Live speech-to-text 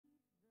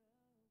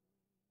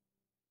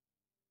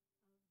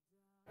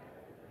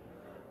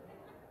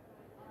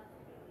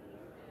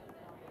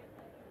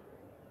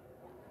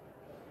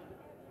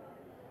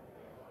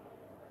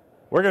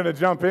We're going to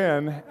jump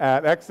in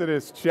at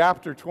Exodus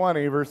chapter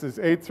 20, verses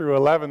 8 through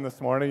 11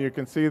 this morning. You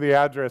can see the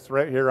address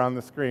right here on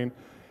the screen.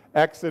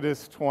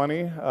 Exodus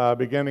 20,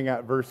 beginning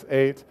at verse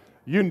 8.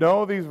 You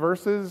know these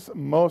verses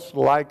most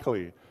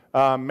likely.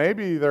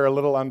 Maybe they're a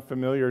little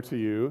unfamiliar to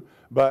you,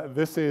 but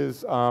this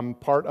is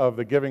part of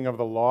the giving of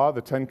the law,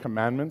 the Ten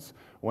Commandments,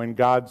 when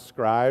God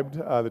scribed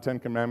the Ten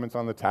Commandments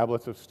on the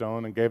tablets of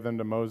stone and gave them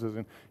to Moses,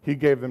 and he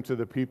gave them to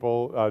the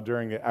people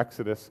during the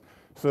Exodus,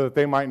 so that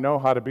they might know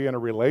how to be in a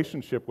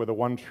relationship with the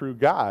one true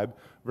God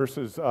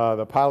versus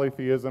the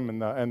polytheism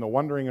and the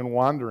wondering and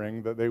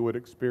wandering that they would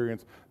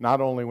experience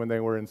not only when they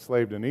were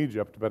enslaved in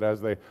Egypt, but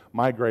as they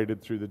migrated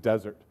through the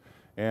desert.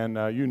 And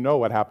you know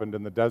what happened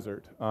in the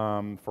desert.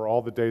 For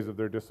all the days of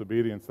their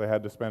disobedience, they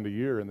had to spend a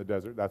year in the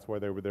desert. That's why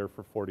they were there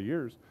for 40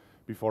 years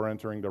before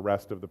entering the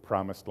rest of the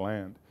promised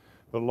land.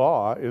 The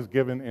law is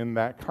given in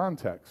that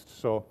context.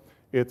 So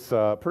it's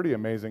a pretty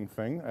amazing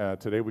thing.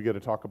 Today we get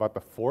to talk about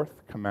the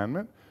fourth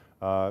commandment.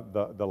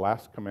 The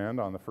last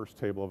command on the first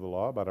table of the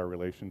law about our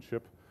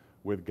relationship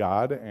with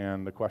God.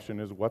 And the question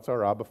is, what's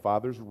our Abba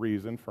Father's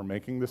reason for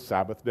making the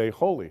Sabbath day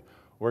holy?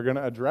 We're going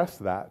to address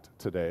that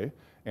today.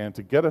 And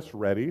to get us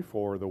ready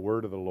for the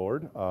word of the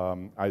Lord,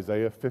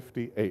 Isaiah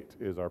 58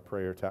 is our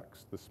prayer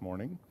text this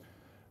morning.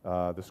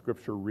 The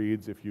scripture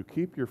reads, "If you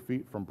keep your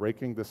feet from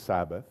breaking the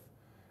Sabbath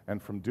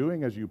and from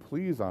doing as you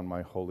please on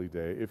my holy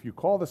day, if you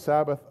call the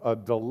Sabbath a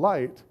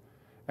delight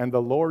and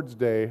the Lord's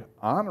day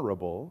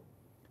honorable,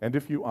 and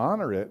if you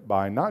honor it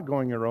by not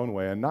going your own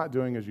way and not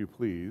doing as you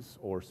please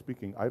or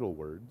speaking idle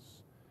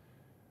words,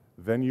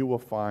 then you will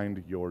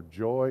find your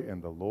joy in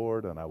the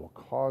Lord, and I will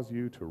cause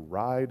you to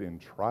ride in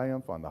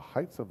triumph on the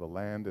heights of the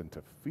land and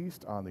to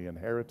feast on the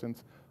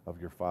inheritance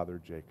of your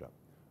father Jacob.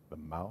 The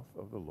mouth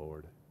of the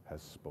Lord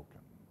has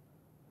spoken."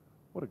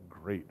 What a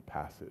great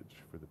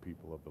passage for the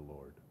people of the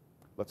Lord.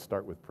 Let's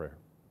start with prayer.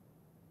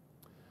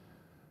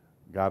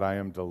 God, I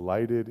am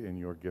delighted in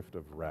your gift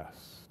of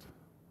rest.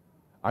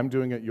 I'm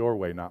doing it your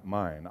way, not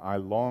mine. I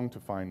long to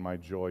find my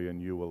joy in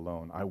you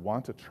alone. I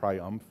want a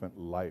triumphant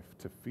life,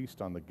 to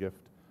feast on the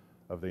gift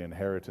of the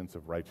inheritance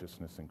of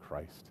righteousness in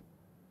Christ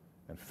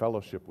and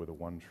fellowship with the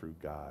one true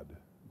God,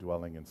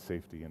 dwelling in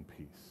safety and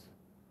peace.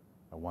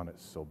 I want it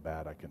so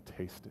bad I can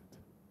taste it.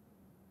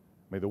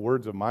 May the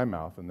words of my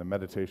mouth and the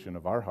meditation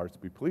of our hearts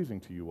be pleasing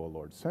to you, O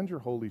Lord. Send your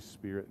Holy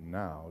Spirit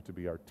now to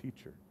be our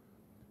teacher,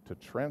 to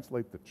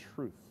translate the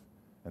truth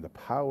and the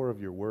power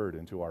of your word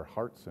into our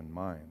hearts and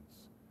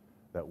minds,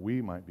 that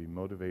we might be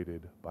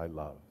motivated by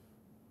love.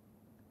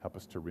 Help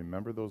us to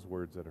remember those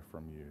words that are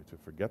from you, to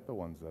forget the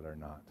ones that are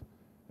not.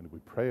 And we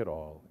pray it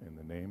all in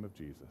the name of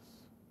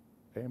Jesus.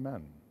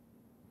 Amen.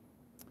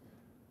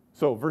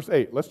 So verse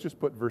 8, let's just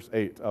put verse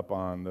 8 up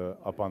on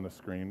the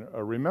screen.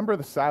 Remember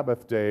the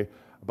Sabbath day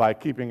by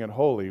keeping it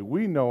holy.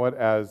 We know it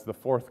as the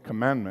fourth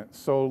commandment.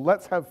 So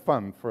let's have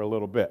fun for a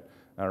little bit.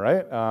 All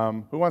right?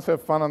 Who wants to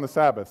have fun on the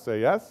Sabbath?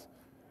 Say yes.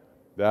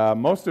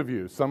 Most of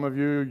you. Some of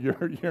you,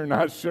 you're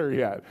not sure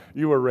yet.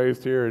 You were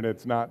raised here, and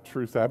it's not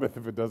true Sabbath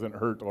if it doesn't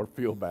hurt or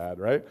feel bad,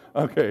 right?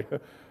 Okay.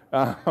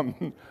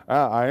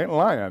 I ain't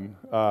lying.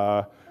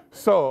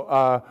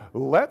 So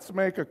let's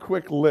make a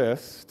quick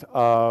list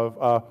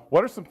of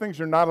what are some things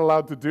you're not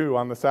allowed to do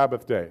on the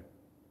Sabbath day?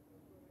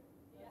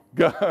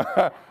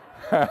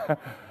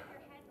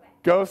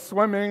 Go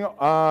swimming,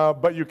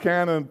 but you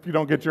can and you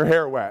don't get your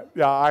hair wet.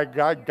 Yeah, I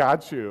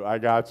got you,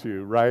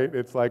 right?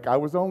 It's like, I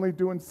was only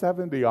doing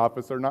 70,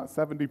 officer, not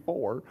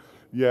 74.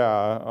 Yeah,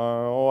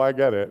 I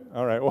get it.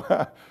 All right,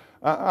 well,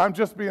 I'm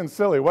just being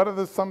silly. What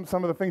are some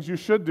of the things you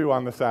should do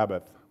on the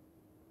Sabbath?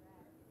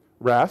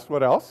 Rest.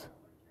 What else?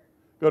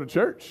 Go to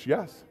church.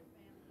 Yes.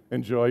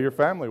 Enjoy your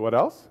family. What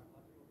else?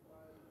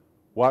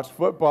 Watch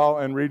football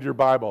and read your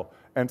Bible.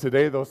 And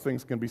today those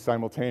things can be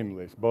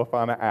simultaneous, both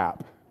on an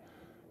app.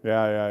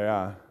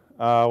 Yeah.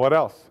 What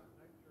else?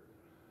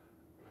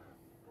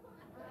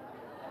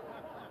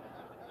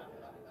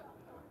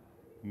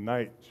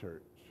 Night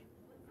church.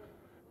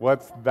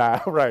 What's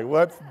that? Right.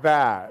 What's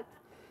that?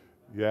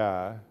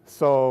 Yeah.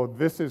 So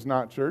this is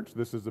not church.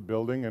 This is a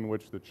building in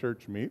which the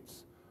church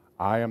meets.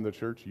 I am the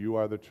church, you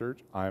are the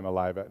church, I am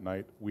alive at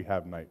night, we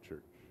have night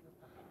church.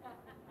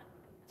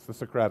 It's the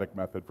Socratic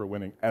method for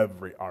winning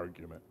every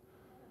argument.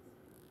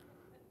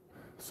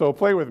 So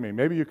play with me.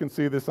 Maybe you can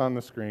see this on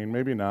the screen,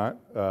 maybe not.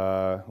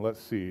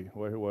 Let's see,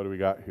 what do we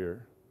got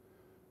here?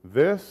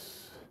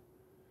 This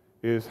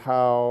is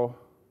how,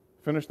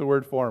 finish the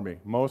word for me.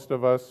 Most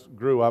of us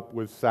grew up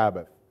with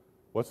Sabbath.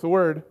 What's the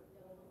word?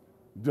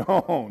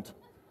 Don't.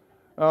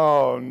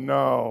 Oh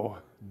no,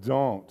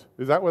 don't.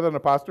 Is that with an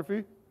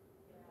apostrophe?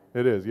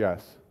 It is,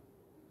 yes.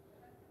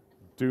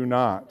 Do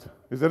not.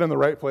 Is it in the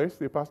right place,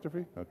 the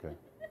apostrophe? Okay.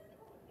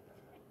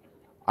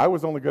 I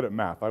was only good at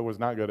math. I was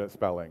not good at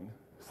spelling.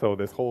 So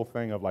this whole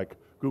thing of like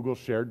Google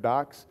Shared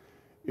Docs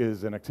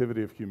is an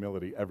activity of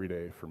humility every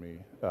day for me.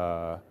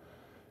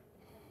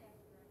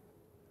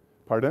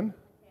 Pardon?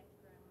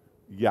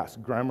 Yes,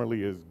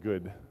 Grammarly is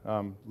good.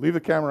 Leave the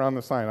camera on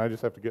the sign. I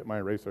just have to get my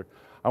eraser.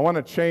 I want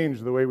to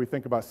change the way we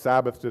think about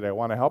Sabbath today. I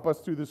want to help us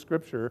through the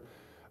scripture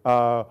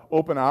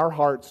open our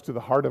hearts to the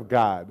heart of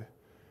God.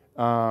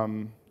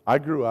 I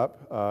grew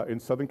up in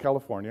Southern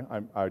California.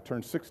 I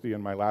turned 60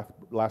 in my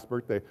last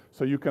birthday,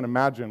 so you can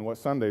imagine what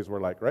Sundays were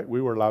like, right?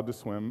 We were allowed to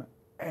swim,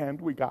 and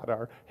we got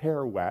our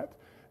hair wet.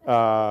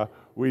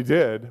 We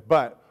did,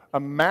 but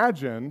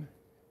imagine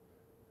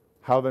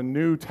how the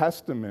New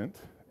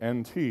Testament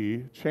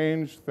NT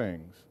changed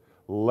things.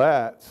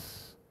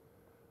 Let's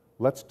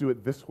do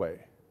it this way.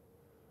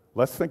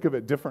 Let's think of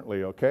it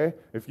differently, okay?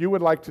 If you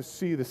would like to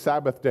see the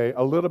Sabbath day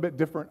a little bit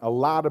different,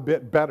 a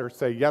bit better,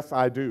 say, yes,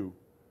 I do.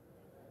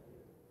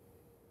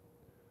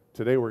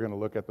 Today we're going to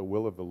look at the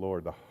will of the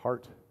Lord, the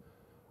heart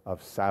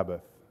of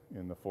Sabbath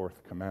in the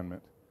fourth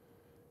commandment.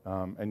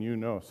 And you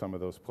know some of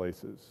those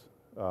places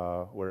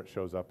where it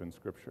shows up in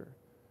Scripture,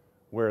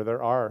 where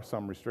there are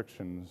some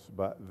restrictions,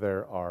 but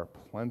there are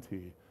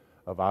plenty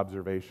of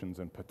observations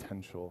and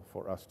potential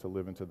for us to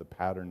live into the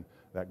pattern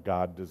that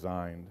God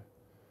designed.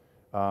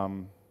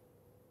 But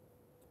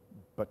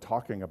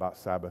talking about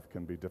Sabbath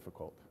can be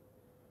difficult.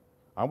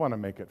 I want to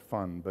make it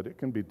fun, but it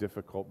can be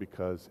difficult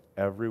because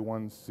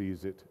everyone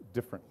sees it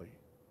differently.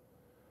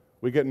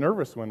 We get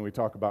nervous when we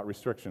talk about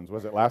restrictions.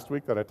 Was it last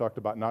week that I talked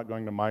about not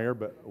going to Meijer,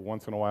 but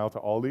once in a while to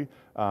Aldi?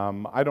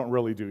 I don't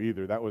really do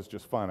either. That was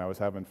just fun. I was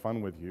having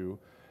fun with you.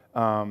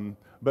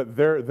 But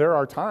there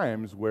are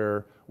times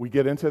where we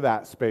get into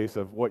that space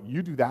of, what,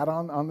 you do that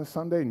on the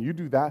Sunday and you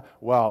do that?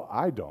 Well,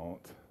 I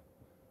don't.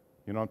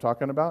 You know what I'm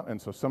talking about? And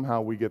so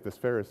somehow we get this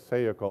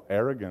Pharisaical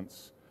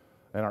arrogance,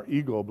 and our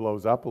ego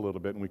blows up a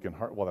little bit, and we can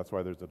well, that's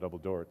why there's a double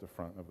door at the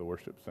front of the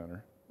worship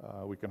center.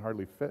 We can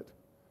hardly fit.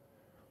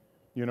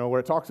 You know, where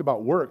it talks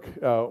about work,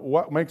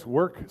 what makes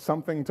work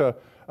something to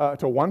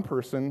one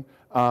person,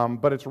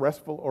 but it's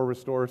restful or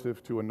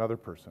restorative to another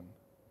person?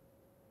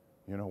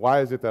 You know, why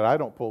is it that I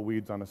don't pull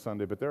weeds on a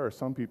Sunday, but there are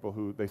some people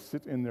who, they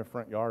sit in their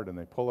front yard and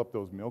they pull up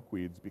those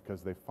milkweeds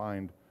because they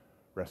find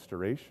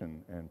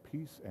restoration and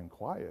peace and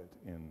quiet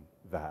in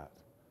that.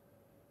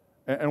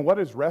 And what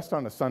is rest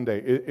on a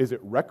Sunday? Is it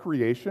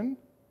recreation?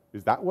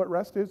 Is that what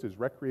rest is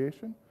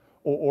recreation?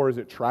 Or is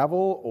it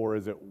travel? Or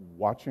is it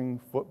watching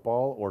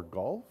football or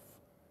golf?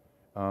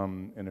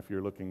 And if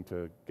you're looking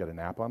to get a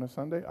nap on a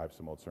Sunday, I have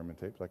some old sermon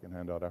tapes I can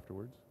hand out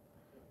afterwards.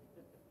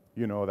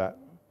 You know, that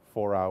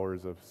 4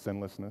 hours of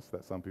sinlessness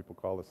that some people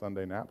call a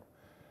Sunday nap.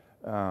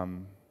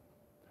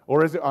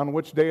 Or is it on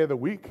which day of the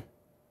week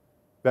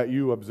that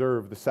you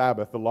observe the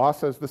Sabbath? The law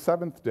says the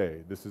seventh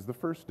day. This is the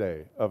first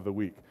day of the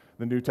week.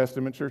 The New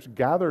Testament church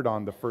gathered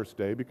on the first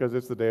day because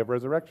it's the day of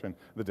resurrection,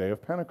 the day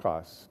of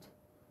Pentecost.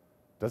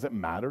 Does it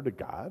matter to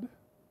God?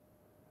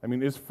 I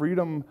mean, is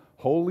freedom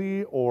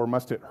holy, or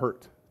must it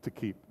hurt to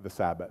keep the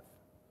Sabbath?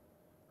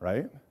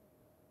 Right?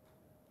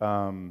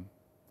 I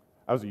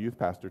was a youth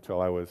pastor till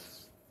I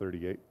was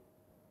 38.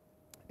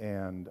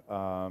 And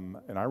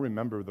I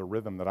remember the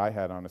rhythm that I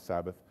had on a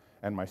Sabbath,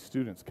 and my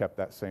students kept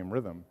that same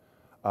rhythm.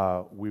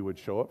 We would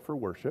show up for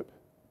worship,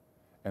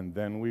 and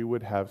then we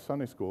would have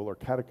Sunday school or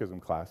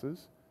catechism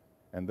classes,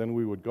 and then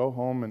we would go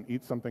home and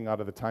eat something out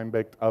of the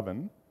time-baked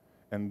oven,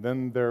 and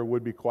then there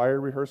would be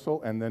choir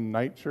rehearsal, and then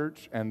night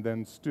church, and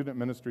then student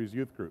ministries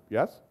youth group.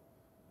 Yes?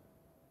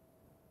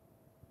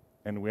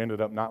 And we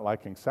ended up not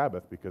liking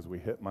Sabbath because we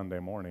hit Monday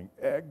morning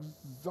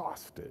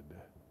exhausted.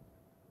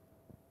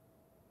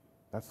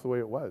 That's the way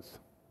it was.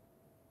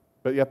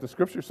 But yet the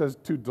Scripture says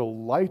to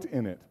delight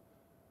in it.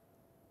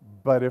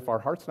 But if our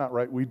heart's not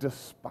right, we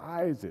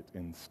despise it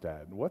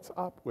instead. What's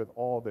up with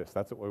all this?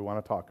 That's what we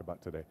want to talk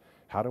about today.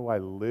 How do I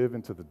live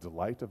into the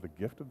delight of the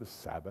gift of the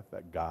Sabbath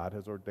that God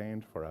has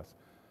ordained for us?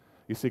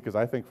 You see, because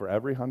I think for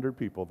every 100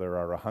 people, there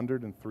are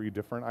 103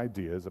 different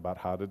ideas about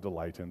how to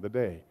delight in the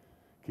day,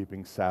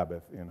 keeping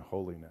Sabbath in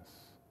holiness.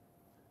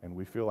 And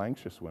we feel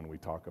anxious when we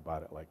talk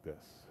about it like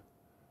this,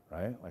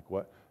 right? Like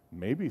what?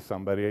 Maybe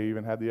somebody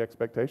even had the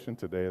expectation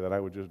today that I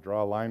would just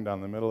draw a line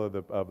down the middle of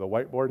the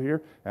whiteboard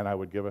here, and I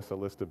would give us a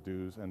list of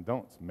do's and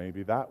don'ts.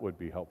 Maybe that would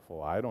be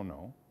helpful. I don't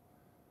know.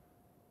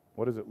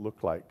 What does it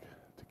look like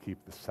to keep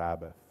the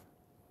Sabbath?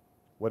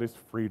 What is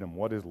freedom?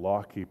 What is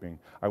law keeping?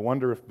 I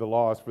wonder if the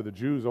law is for the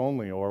Jews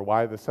only, or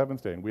why the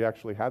seventh day? And we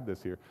actually had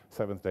this here.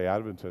 Seventh-day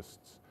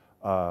Adventists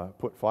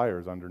put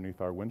flyers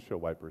underneath our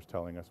windshield wipers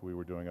telling us we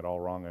were doing it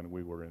all wrong and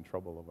we were in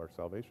trouble of our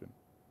salvation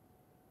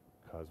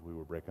because we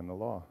were breaking the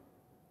law.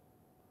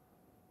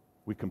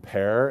 We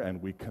compare and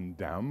we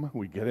condemn.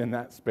 We get in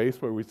that space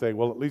where we say,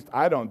 well, at least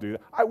I don't do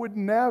that. I would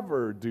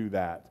never do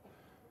that.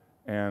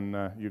 And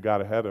you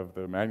got ahead of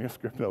the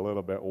manuscript a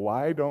little bit.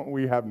 Why don't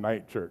we have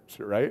night church,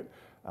 right?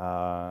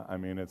 I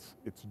mean, it's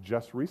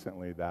just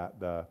recently that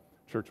the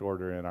church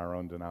order in our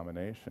own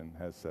denomination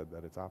has said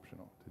that it's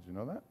optional. Did you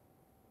know that?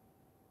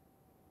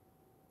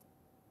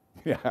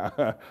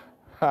 Yeah.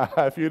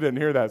 If you didn't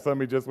hear that,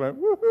 somebody just went,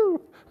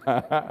 woohoo.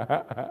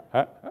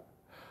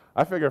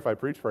 I figure if I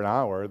preach for an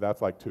hour,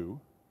 that's like 2,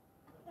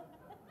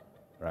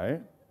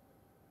 right?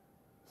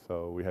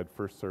 So we had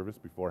first service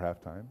before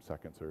halftime,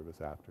 second service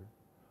after.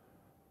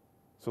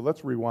 So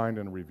let's rewind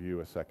and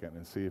review a second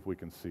and see if we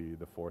can see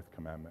the fourth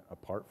commandment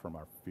apart from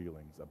our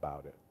feelings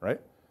about it,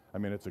 right? I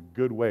mean, it's a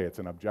good way. It's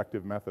an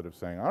objective method of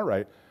saying, all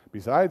right,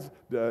 besides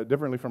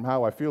differently from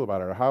how I feel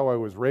about it or how I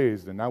was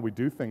raised, and now we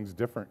do things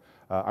different.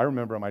 I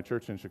remember at my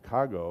church in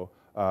Chicago,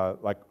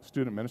 like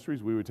student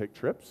ministries, we would take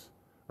trips,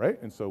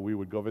 right? And so we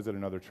would go visit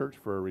another church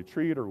for a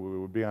retreat, or we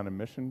would be on a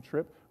mission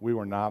trip. We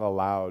were not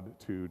allowed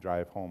to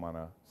drive home on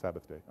a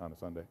Sabbath day, on a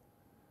Sunday.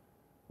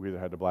 We either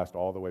had to blast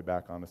all the way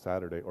back on a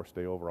Saturday or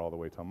stay over all the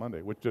way till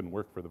Monday, which didn't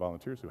work for the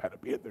volunteers who had to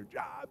be at their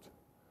jobs,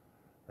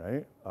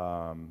 right?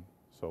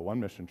 So one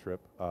mission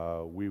trip,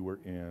 we were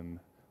in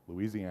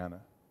Louisiana,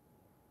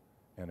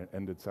 and it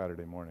ended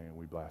Saturday morning, and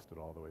we blasted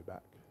all the way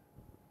back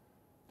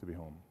to be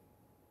home.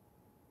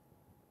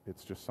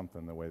 It's just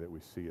something, the way that we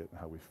see it and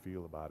how we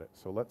feel about it.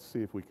 So let's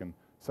see if we can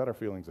set our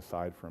feelings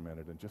aside for a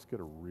minute and just get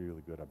a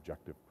really good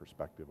objective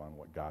perspective on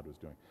what God was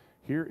doing.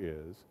 Here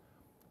is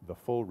the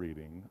full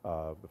reading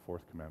of the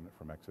fourth commandment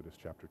from Exodus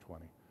chapter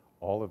 20,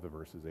 all of the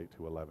verses 8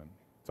 to 11.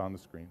 It's on the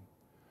screen.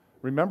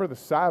 Remember the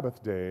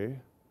Sabbath day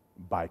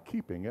by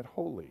keeping it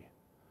holy.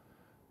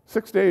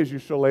 6 days you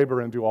shall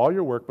labor and do all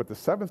your work, but the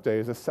seventh day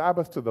is a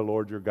Sabbath to the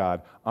Lord your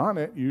God. On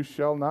it you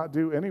shall not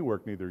do any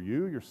work, neither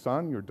you, your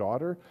son, your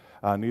daughter,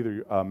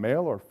 neither a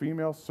male or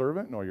female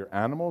servant, nor your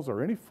animals,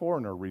 or any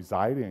foreigner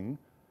residing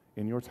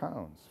in your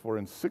towns. For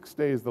in 6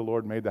 days the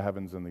Lord made the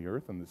heavens and the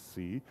earth and the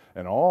sea,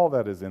 and all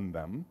that is in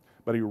them.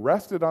 But he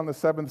rested on the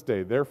seventh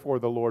day. Therefore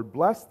the Lord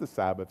blessed the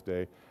Sabbath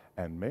day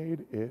and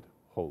made it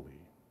holy.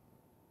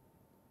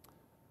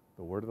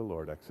 The word of the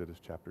Lord, Exodus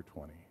chapter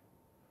 20.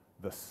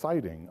 The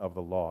citing of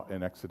the law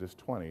in Exodus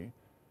 20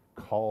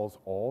 calls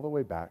all the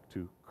way back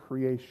to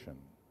creation.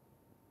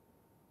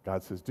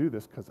 God says, do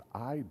this because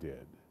I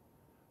did.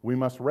 We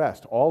must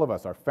rest, all of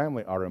us, our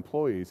family, our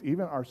employees,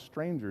 even our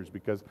strangers,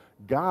 because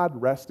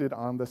God rested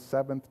on the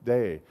seventh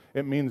day.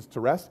 It means to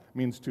rest,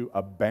 means to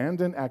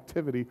abandon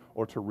activity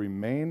or to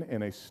remain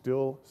in a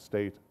still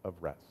state of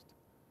rest.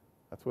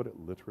 That's what it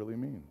literally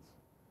means.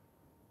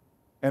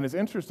 And it's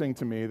interesting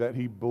to me that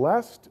he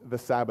blessed the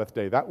Sabbath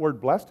day. That word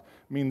blessed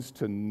means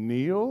to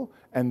kneel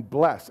and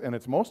bless. And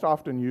it's most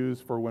often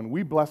used for when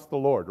we bless the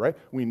Lord, right?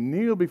 We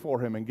kneel before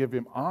him and give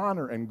him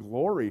honor and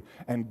glory.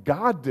 And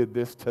God did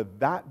this to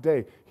that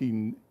day.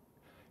 He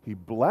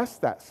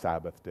blessed that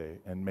Sabbath day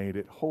and made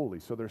it holy.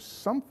 So there's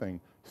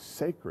something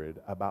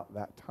sacred about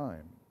that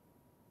time.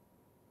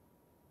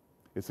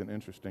 It's an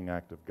interesting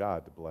act of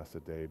God to bless a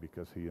day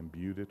because he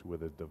imbued it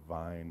with a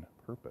divine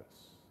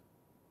purpose.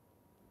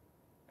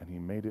 And he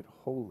made it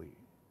holy.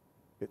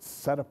 It's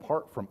set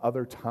apart from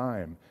other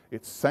time.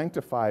 It's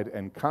sanctified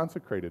and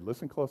consecrated.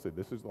 Listen closely.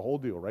 This is the whole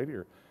deal right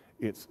here.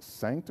 It's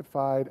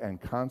sanctified and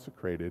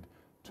consecrated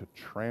to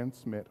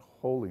transmit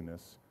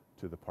holiness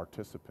to the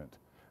participant.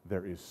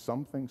 There is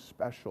something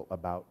special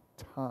about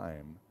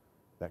time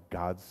that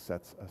God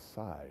sets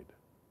aside.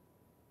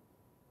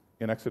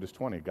 In Exodus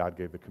 20, God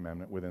gave the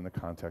commandment within the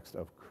context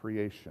of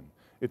creation.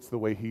 It's the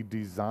way he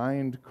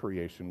designed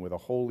creation with a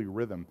holy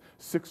rhythm.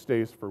 6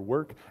 days for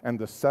work and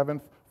the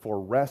seventh for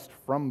rest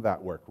from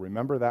that work.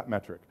 Remember that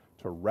metric,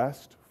 to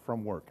rest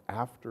from work,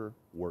 after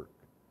work.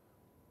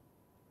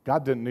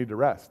 God didn't need to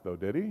rest, though,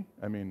 did he?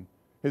 I mean,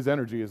 his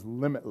energy is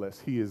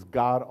limitless. He is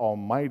God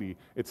Almighty.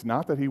 It's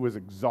not that he was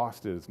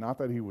exhausted. It's not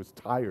that he was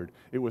tired.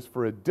 It was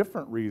for a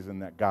different reason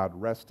that God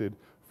rested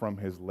from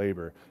his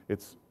labor.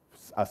 It's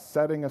a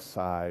setting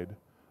aside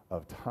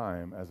of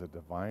time as a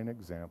divine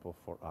example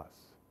for us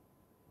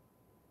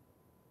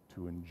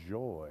to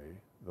enjoy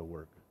the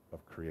work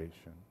of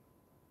creation.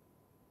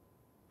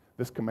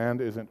 This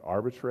command isn't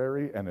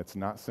arbitrary, and it's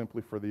not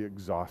simply for the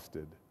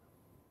exhausted.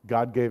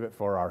 God gave it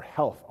for our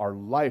health, our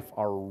life,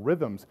 our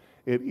rhythms.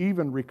 It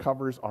even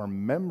recovers our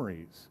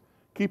memories.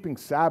 Keeping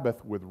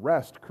Sabbath with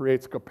rest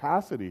creates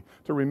capacity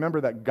to remember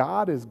that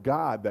God is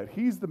God, that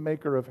he's the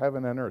maker of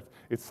heaven and earth.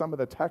 It's some of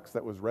the text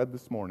that was read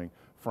this morning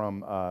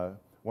from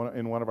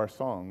in one of our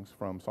songs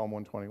from Psalm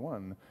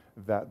 121,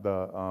 that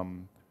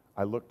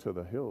I look to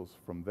the hills,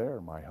 from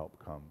there my help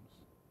comes.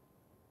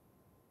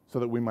 So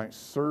that we might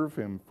serve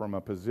him from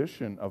a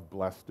position of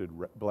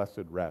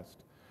blessed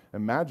rest.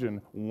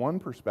 Imagine one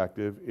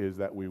perspective is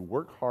that we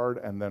work hard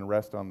and then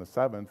rest on the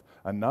seventh.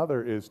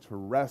 Another is to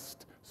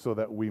rest so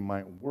that we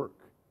might work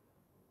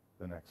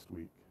the next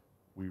week.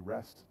 We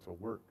rest to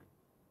work.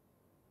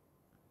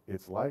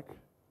 It's like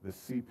the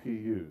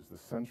CPUs, the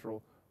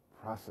central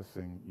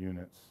processing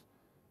units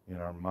in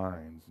our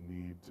minds,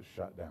 need to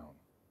shut down.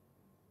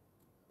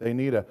 They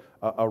need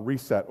a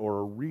reset or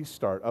a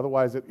restart.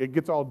 Otherwise, it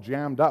gets all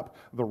jammed up.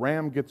 The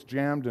RAM gets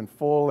jammed and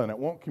full, and it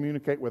won't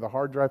communicate with a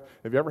hard drive.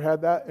 Have you ever had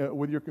that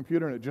with your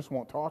computer, and it just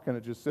won't talk, and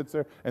it just sits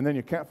there, and then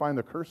you can't find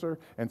the cursor,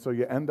 and so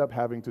you end up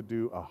having to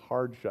do a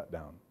hard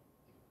shutdown?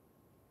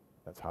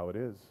 That's how it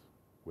is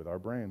with our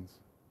brains.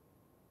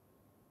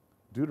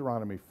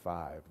 Deuteronomy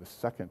 5, the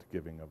second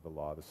giving of the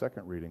law, the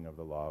second reading of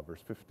the law,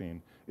 verse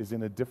 15, is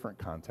in a different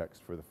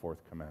context for the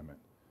fourth commandment.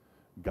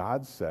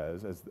 God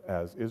says,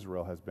 as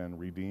Israel has been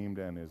redeemed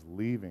and is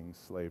leaving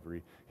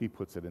slavery, he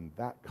puts it in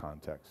that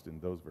context in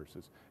those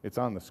verses. It's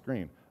on the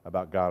screen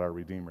about God our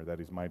Redeemer, that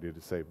he's mighty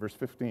to save. Verse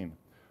 15,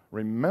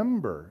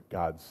 remember,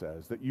 God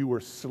says, that you were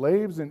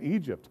slaves in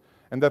Egypt,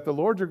 and that the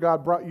Lord your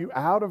God brought you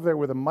out of there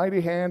with a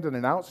mighty hand and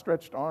an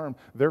outstretched arm.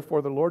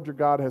 Therefore the Lord your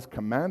God has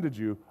commanded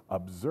you,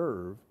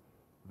 observe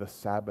the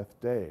Sabbath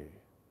day.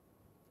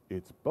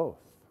 It's both.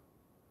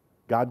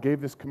 God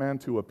gave this command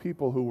to a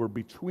people who were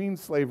between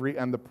slavery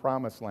and the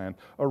promised land,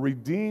 a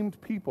redeemed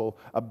people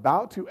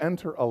about to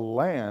enter a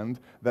land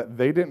that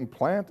they didn't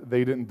plant,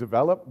 they didn't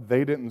develop,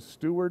 they didn't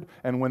steward,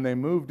 and when they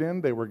moved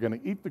in, they were going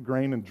to eat the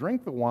grain and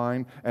drink the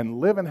wine and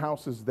live in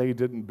houses they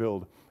didn't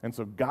build. And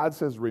so God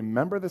says,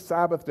 remember the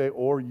Sabbath day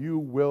or you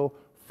will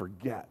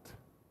forget.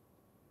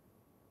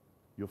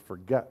 You'll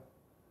forget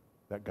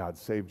that God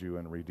saved you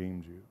and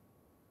redeemed you.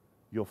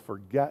 You'll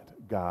forget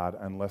God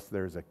unless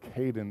there's a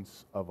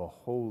cadence of a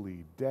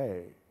holy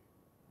day.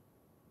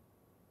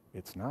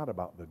 It's not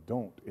about the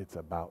don't, it's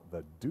about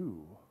the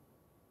do.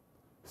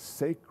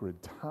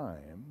 Sacred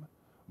time,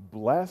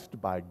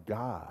 blessed by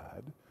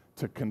God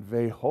to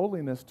convey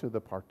holiness to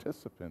the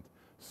participant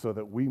so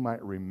that we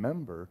might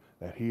remember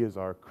that He is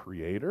our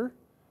Creator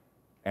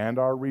and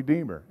our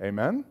Redeemer.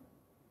 Amen?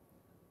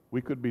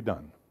 We could be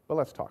done, but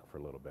let's talk for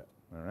a little bit,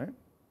 all right?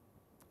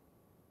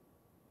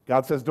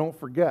 God says don't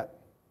forget,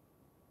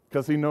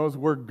 because He knows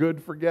we're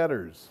good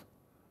forgetters.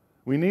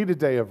 We need a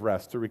day of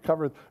rest to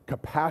recover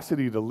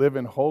capacity to live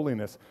in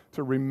holiness,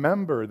 to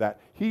remember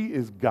that He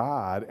is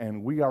God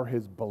and we are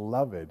His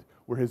beloved.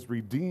 We're His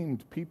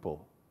redeemed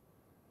people.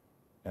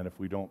 And if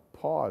we don't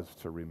pause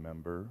to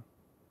remember,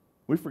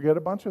 we forget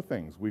a bunch of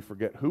things. We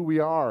forget who we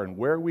are and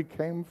where we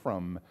came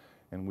from,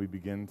 and we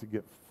begin to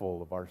get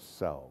full of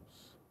ourselves.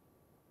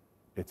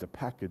 It's a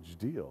package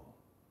deal.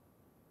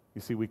 You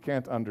see, we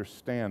can't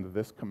understand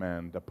this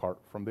command apart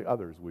from the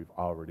others we've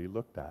already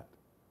looked at.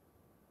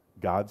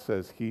 God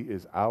says He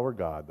is our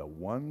God, the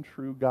one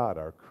true God,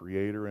 our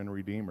Creator and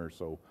Redeemer,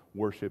 so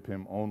worship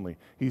Him only.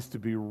 He's to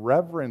be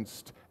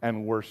reverenced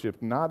and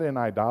worshiped, not in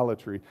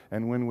idolatry.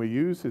 And when we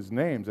use His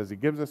names, as He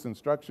gives us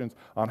instructions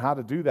on how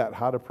to do that,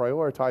 how to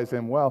prioritize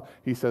Him well,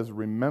 He says,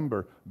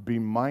 remember, be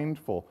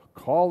mindful,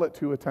 call it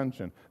to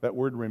attention. That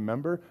word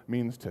remember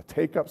means to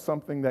take up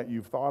something that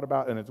you've thought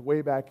about and it's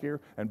way back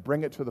here and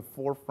bring it to the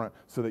forefront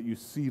so that you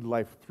see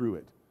life through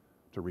it.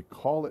 To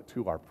recall it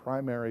to our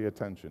primary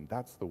attention.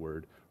 That's the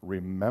word,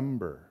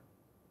 remember.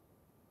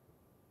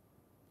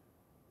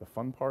 The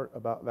fun part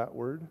about that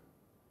word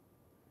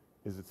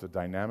is it's a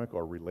dynamic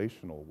or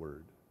relational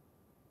word.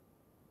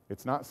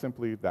 It's not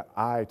simply that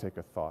I take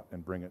a thought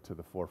and bring it to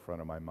the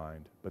forefront of my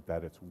mind, but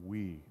that it's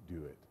we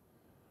do it.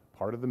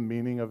 Part of the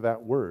meaning of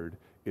that word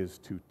is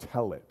to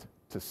tell it,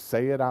 to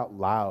say it out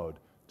loud,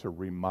 to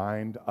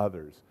remind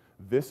others.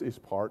 This is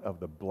part of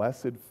the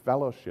blessed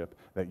fellowship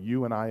that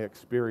you and I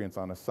experience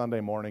on a Sunday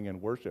morning in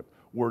worship.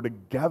 We're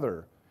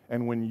together,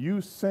 and when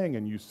you sing,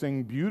 and you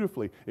sing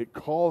beautifully, it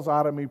calls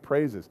out of me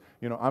praises.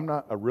 You know, I'm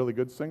not a really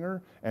good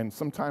singer, and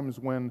sometimes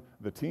when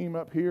the team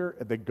up here,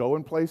 they go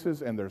in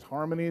places, and there's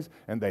harmonies,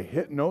 and they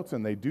hit notes,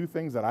 and they do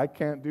things that I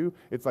can't do,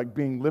 it's like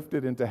being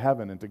lifted into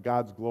heaven, into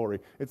God's glory.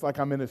 It's like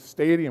I'm in a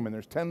stadium, and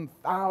there's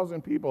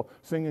 10,000 people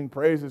singing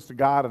praises to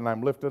God, and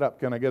I'm lifted up.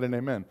 Can I get an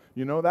amen?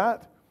 You know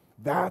that?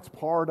 That's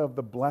part of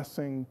the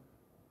blessing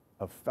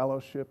of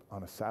fellowship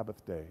on a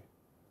Sabbath day.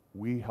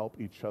 We help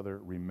each other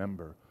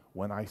remember,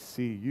 when I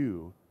see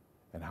you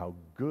and how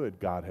good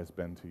God has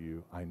been to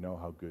you, I know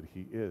how good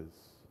He is.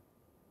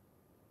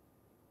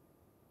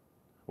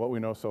 What we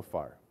know so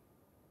far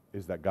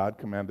is that God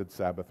commanded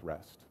Sabbath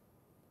rest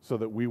so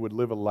that we would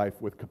live a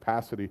life with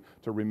capacity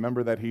to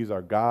remember that He's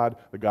our God,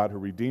 the God who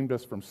redeemed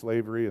us from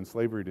slavery and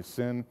slavery to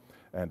sin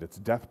and its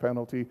death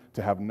penalty,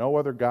 to have no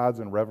other gods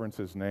and reverence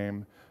His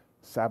name.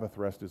 Sabbath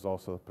rest is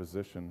also a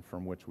position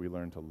from which we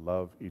learn to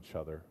love each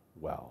other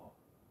well.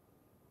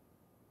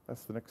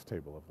 That's the next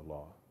table of the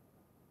law.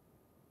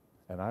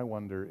 And I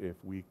wonder if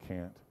we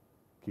can't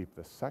keep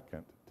the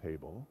second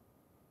table,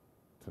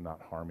 to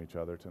not harm each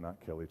other, to not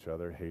kill each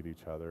other, hate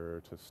each other,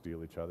 or to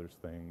steal each other's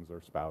things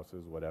or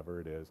spouses, whatever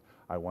it is.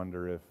 I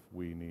wonder if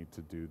we need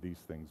to do these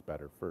things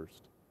better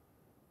first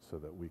so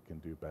that we can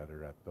do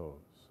better at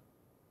those.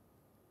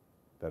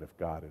 That if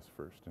God is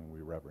first and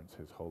we reverence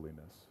His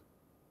holiness,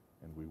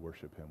 and we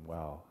worship Him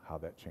well, how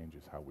that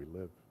changes how we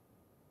live.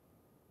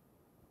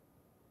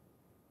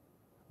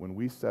 When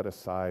we set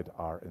aside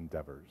our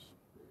endeavors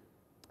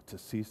to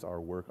cease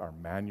our work, our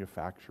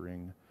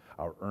manufacturing,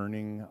 our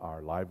earning,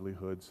 our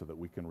livelihood, so that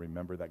we can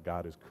remember that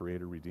God is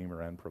Creator,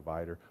 Redeemer, and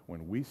Provider,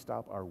 when we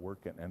stop our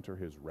work and enter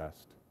His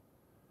rest,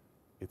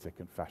 it's a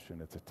confession,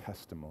 it's a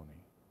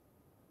testimony,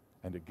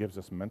 and it gives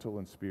us mental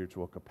and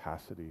spiritual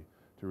capacity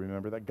to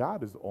remember that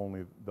God is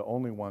the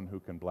only one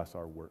who can bless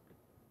our work.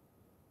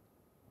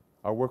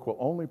 Our work will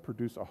only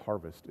produce a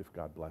harvest if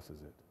God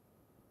blesses it.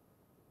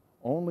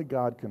 Only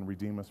God can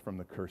redeem us from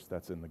the curse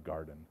that's in the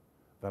garden,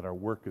 that our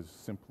work is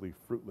simply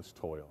fruitless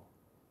toil.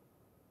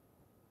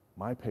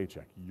 My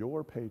paycheck,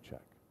 your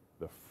paycheck,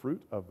 the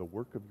fruit of the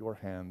work of your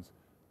hands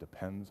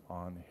depends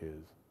on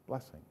His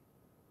blessing.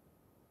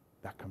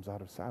 That comes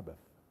out of Sabbath.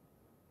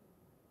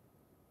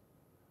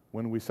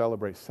 When we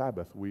celebrate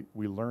Sabbath, we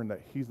learn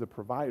that he's the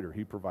provider.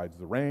 He provides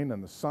the rain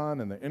and the sun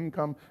and the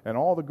income and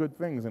all the good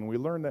things. And we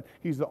learn that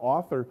he's the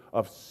author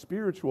of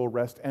spiritual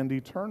rest and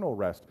eternal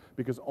rest,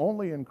 because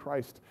only in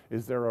Christ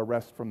is there a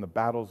rest from the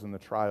battles and the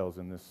trials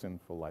in this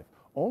sinful life.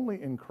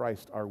 Only in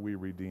Christ are we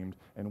redeemed,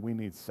 and we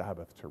need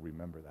Sabbath to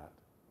remember that.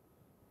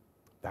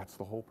 That's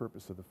the whole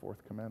purpose of the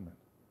fourth commandment.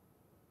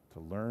 To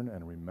learn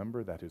and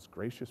remember that his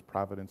gracious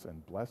providence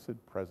and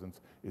blessed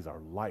presence is our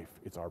life,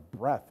 it's our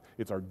breath,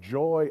 it's our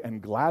joy and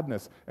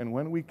gladness. And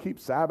when we keep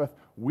Sabbath,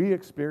 we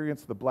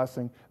experience the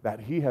blessing that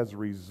he has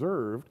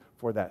reserved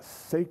for that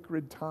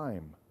sacred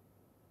time.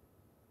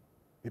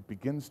 It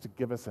begins to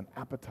give us an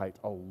appetite,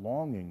 a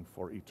longing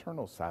for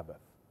eternal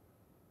Sabbath.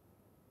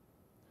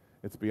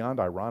 It's beyond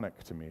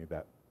ironic to me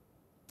that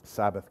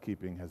Sabbath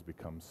keeping has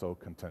become so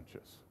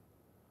contentious,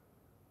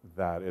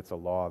 that it's a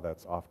law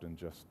that's often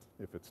just,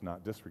 if it's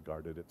not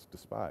disregarded, it's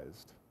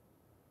despised.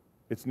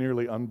 It's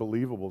nearly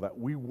unbelievable that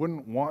we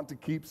wouldn't want to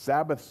keep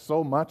Sabbath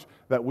so much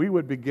that we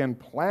would begin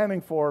planning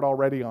for it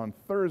already on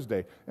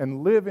Thursday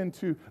and live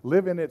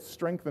in its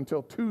strength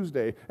until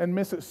Tuesday and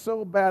miss it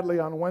so badly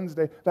on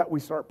Wednesday that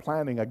we start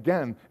planning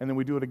again, and then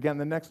we do it again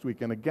the next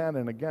week and again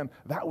and again.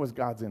 That was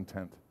God's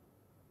intent.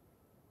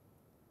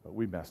 But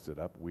we messed it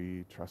up.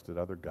 We trusted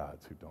other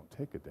gods who don't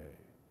take a day.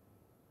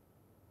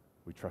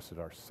 We trusted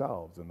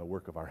ourselves and the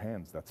work of our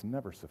hands. That's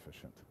never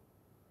sufficient.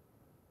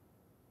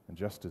 And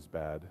just as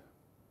bad,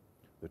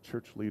 the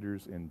church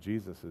leaders in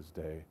Jesus'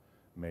 day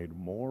made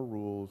more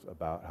rules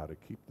about how to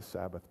keep the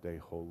Sabbath day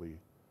holy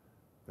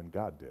than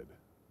God did.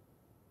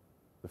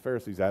 The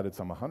Pharisees added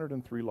some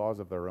 103 laws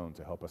of their own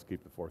to help us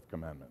keep the fourth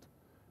commandment.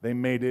 They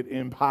made it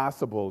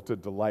impossible to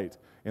delight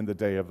in the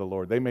day of the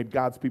Lord. They made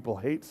God's people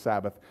hate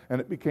Sabbath,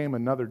 and it became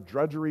another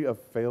drudgery of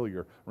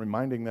failure,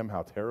 reminding them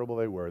how terrible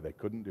they were. They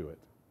couldn't do it.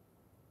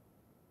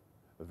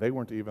 They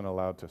weren't even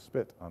allowed to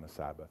spit on a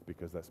Sabbath,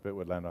 because that spit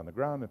would land on the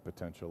ground and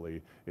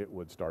potentially it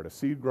would start a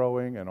seed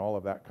growing and all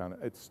of that kind of,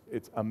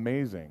 it's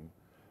amazing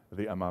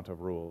the amount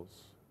of rules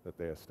that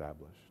they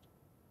established.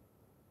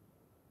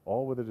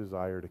 All with a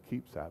desire to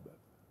keep Sabbath.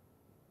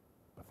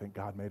 But I think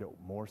God made it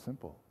more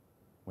simple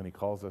when he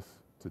calls us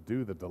to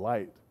do the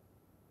delight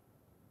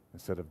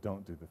instead of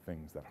don't do the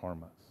things that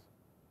harm us.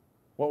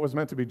 What was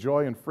meant to be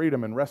joy and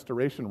freedom and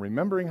restoration,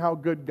 remembering how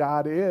good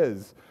God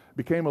is,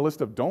 became a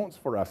list of don'ts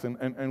for us,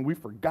 and we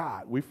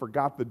forgot. We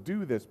forgot the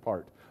do this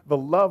part, the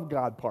love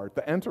God part,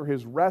 the enter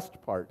his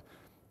rest part.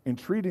 In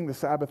treating the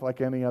Sabbath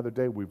like any other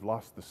day, we've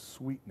lost the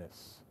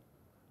sweetness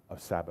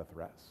of Sabbath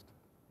rest.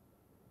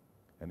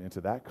 And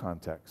into that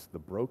context, the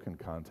broken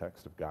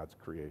context of God's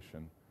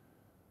creation,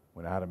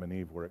 when Adam and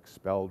Eve were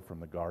expelled from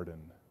the garden,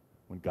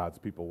 when God's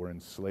people were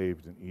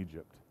enslaved in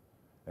Egypt,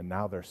 and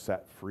now they're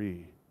set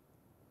free,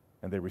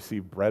 and they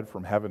receive bread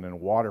from heaven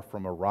and water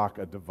from a rock,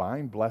 a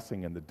divine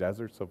blessing in the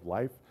deserts of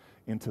life.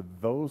 Into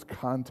those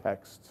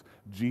contexts,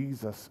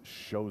 Jesus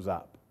shows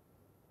up.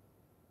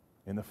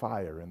 In the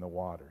fire, in the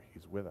water,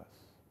 he's with us.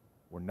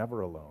 We're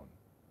never alone.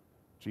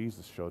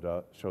 Jesus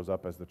shows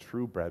up as the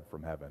true bread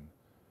from heaven,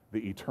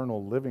 the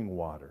eternal living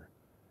water,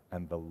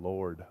 and the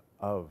Lord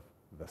of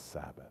the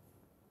Sabbath.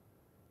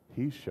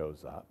 He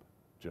shows up,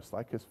 just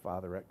like his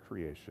Father at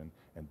creation,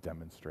 and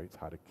demonstrates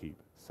how to keep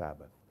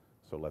Sabbath.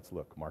 So let's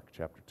look, Mark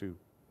chapter 2.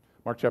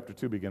 Mark chapter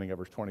 2, beginning at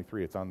verse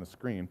 23, it's on the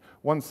screen.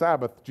 One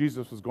Sabbath,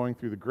 Jesus was going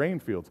through the grain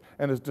fields,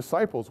 and his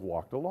disciples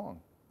walked along.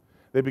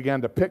 They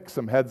began to pick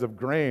some heads of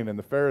grain, and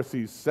the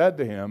Pharisees said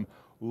to him,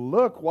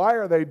 "Look, why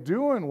are they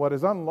doing what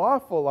is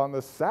unlawful on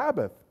the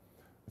Sabbath?"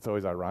 It's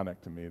always ironic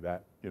to me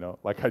that,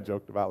 like I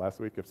joked about last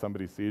week, if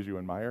somebody sees you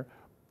in Meijer,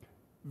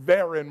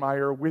 they're in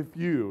Meijer with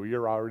you.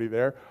 You're already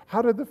there.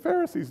 How did the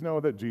Pharisees know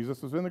that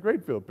Jesus was in the grain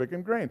field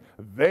picking grain?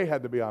 They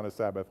had to be on a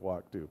Sabbath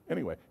walk too.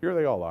 Anyway, here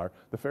they all are.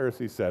 The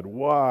Pharisees said,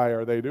 "Why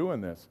are they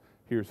doing this?"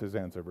 Here's his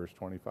answer, verse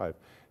 25.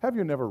 "Have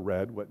you never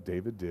read what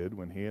David did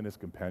when he and his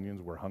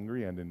companions were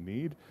hungry and in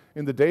need?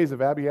 In the days of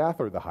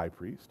Abiathar the high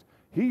priest,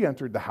 he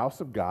entered the house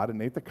of God and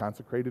ate the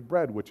consecrated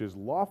bread, which is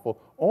lawful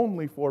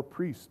only for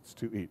priests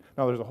to eat."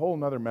 Now, there's a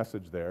whole other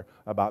message there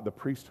about the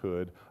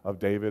priesthood of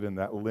David and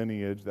that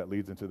lineage that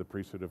leads into the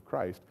priesthood of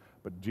Christ.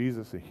 But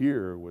Jesus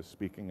here was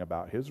speaking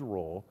about his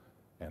role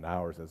and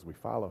ours as we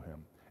follow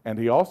him. And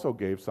he also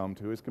gave some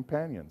to his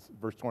companions.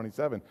 Verse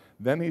 27,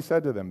 "Then he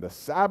said to them, 'The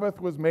Sabbath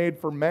was made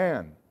for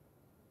man.'"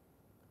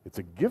 It's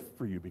a gift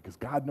for you because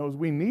God knows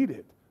we need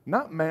it.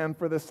 Not man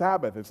for the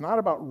Sabbath. It's not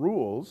about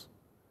rules.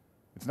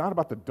 It's not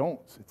about the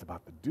don'ts, it's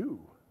about the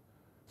do.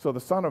 So the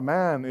Son of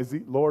Man is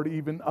the Lord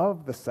even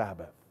of the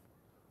Sabbath.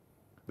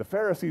 The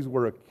Pharisees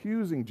were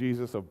accusing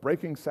Jesus of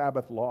breaking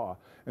Sabbath law,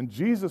 and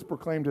Jesus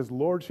proclaimed his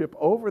lordship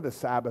over the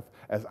Sabbath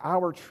as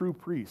our true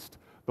priest,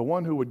 the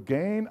one who would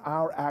gain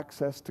our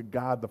access to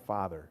God the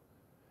Father.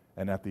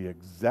 And at the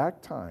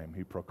exact time,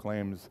 he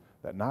proclaims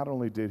that not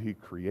only did he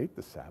create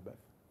the Sabbath,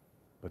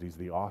 but he's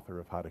the author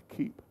of how to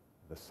keep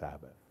the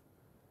Sabbath.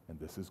 And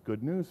this is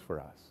good news for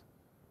us,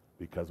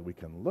 because we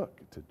can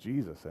look to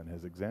Jesus and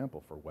his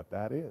example for what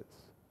that is.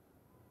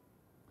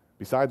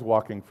 Besides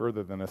walking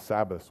further than a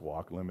Sabbath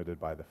walk limited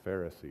by the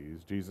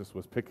Pharisees, Jesus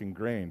was picking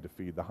grain to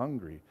feed the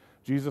hungry.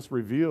 Jesus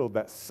revealed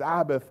that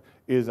Sabbath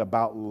is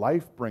about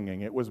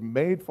life-bringing. It was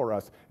made for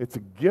us. It's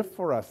a gift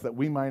for us that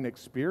we might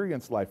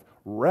experience life.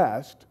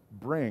 Rest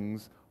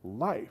brings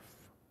life.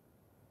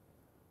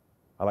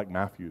 I like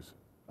Matthew's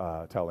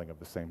telling of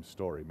the same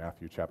story,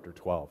 Matthew chapter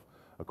 12.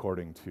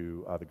 According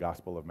to the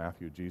Gospel of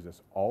Matthew,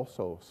 Jesus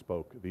also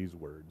spoke these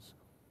words.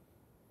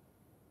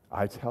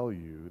 I tell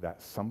you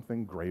that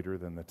something greater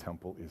than the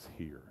temple is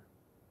here.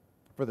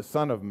 For the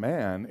Son of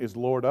Man is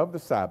Lord of the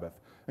Sabbath.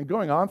 And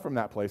going on from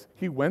that place,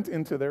 he went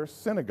into their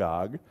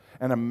synagogue,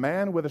 and a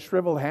man with a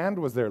shriveled hand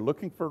was there,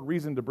 looking for a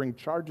reason to bring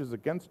charges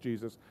against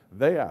Jesus.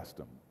 They asked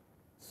him,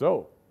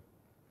 so,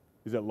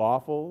 is it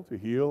lawful to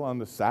heal on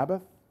the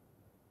Sabbath?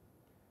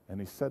 And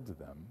he said to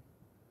them,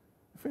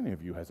 if any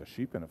of you has a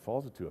sheep and it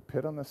falls into a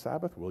pit on the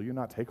Sabbath, will you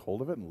not take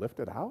hold of it and lift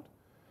it out?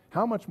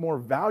 How much more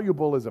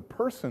valuable is a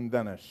person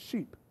than a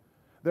sheep?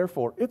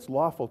 Therefore, it's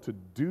lawful to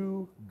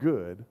do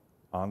good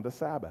on the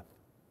Sabbath.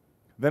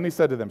 Then he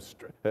said to them,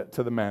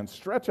 to the man,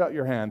 stretch out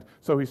your hand.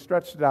 So he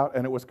stretched it out,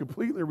 and it was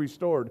completely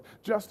restored,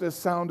 just as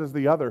sound as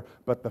the other.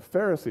 But the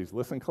Pharisees,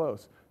 listen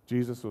close,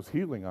 Jesus was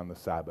healing on the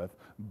Sabbath,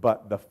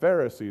 but the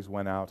Pharisees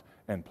went out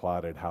and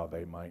plotted how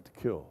they might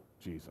kill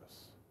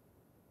Jesus.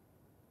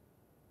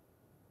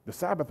 The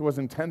Sabbath was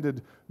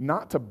intended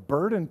not to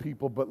burden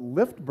people, but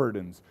lift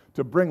burdens,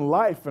 to bring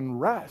life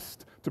and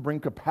rest, to bring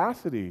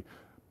capacity.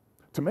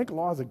 To make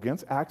laws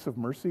against acts of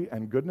mercy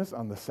and goodness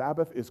on the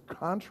Sabbath is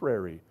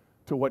contrary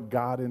to what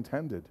God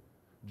intended.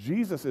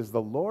 Jesus is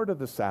the Lord of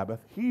the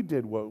Sabbath. He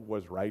did what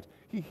was right.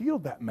 He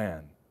healed that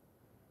man.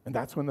 And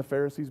that's when the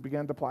Pharisees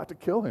began to plot to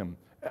kill him.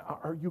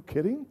 Are you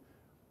kidding?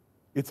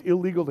 It's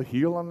illegal to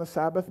heal on the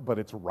Sabbath, but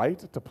it's right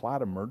to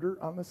plot a murder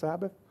on the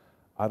Sabbath?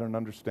 I don't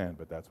understand,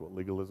 but that's what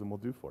legalism will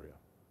do for you.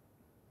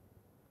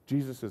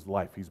 Jesus is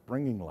life. He's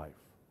bringing life,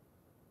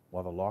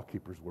 while the law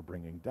keepers were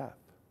bringing death.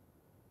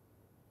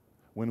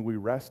 When we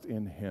rest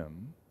in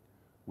him,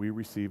 we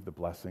receive the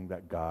blessing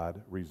that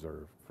God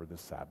reserved for the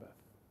Sabbath.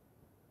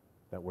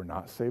 That we're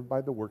not saved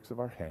by the works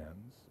of our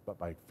hands, but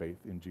by faith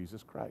in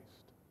Jesus Christ.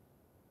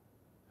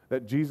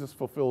 That Jesus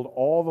fulfilled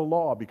all the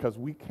law because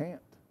we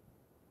can't.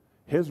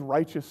 His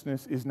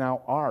righteousness is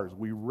now ours.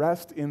 We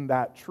rest in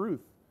that truth.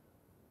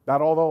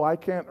 That although I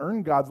can't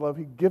earn God's love,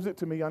 he gives it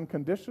to me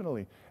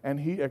unconditionally. And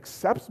he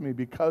accepts me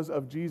because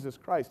of Jesus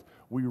Christ.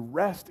 We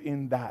rest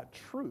in that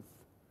truth.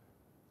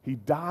 He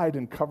died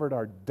and covered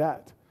our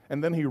debt.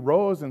 And then he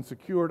rose and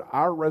secured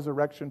our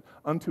resurrection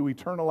unto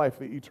eternal life,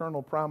 the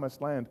eternal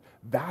promised land.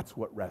 That's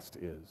what rest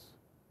is.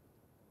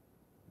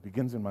 It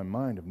begins in my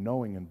mind of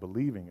knowing and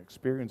believing,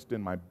 experienced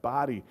in my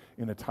body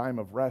in a time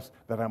of rest,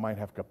 that I might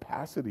have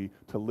capacity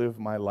to live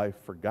my life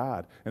for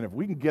God. And if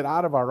we can get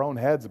out of our own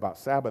heads about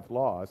Sabbath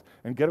laws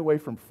and get away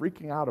from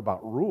freaking out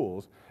about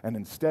rules and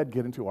instead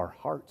get into our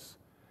hearts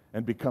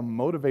and become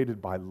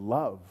motivated by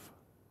love,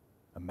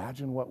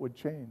 imagine what would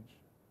change.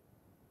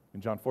 In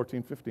John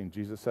 14:15,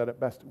 Jesus said it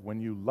best, when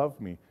you love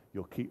me,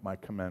 you'll keep my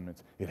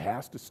commandments. It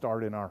has to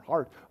start in our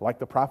heart. Like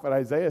the prophet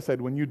Isaiah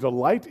said, when you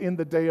delight in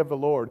the day of the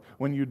Lord,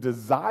 when you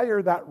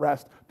desire that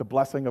rest, the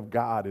blessing of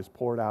God is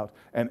poured out.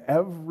 And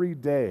every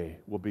day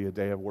will be a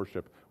day of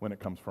worship when it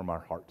comes from our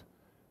heart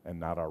and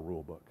not our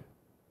rule book.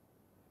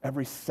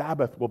 Every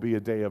Sabbath will be a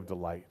day of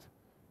delight,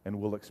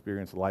 and we'll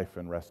experience life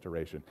and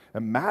restoration.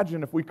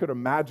 Imagine if we could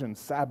imagine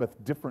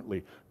Sabbath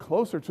differently,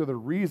 closer to the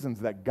reasons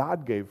that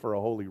God gave for a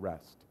holy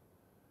rest,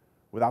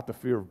 without the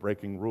fear of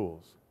breaking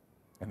rules,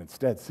 and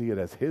instead see it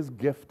as his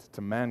gift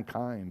to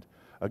mankind,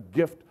 a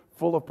gift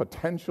full of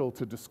potential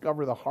to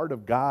discover the heart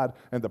of God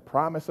and the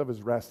promise of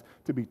his rest,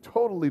 to be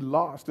totally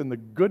lost in the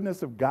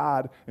goodness of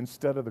God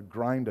instead of the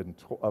grind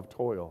of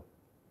toil,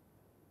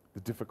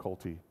 the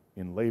difficulty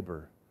in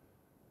labor,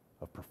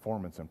 of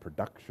performance and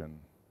production.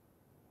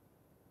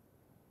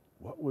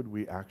 What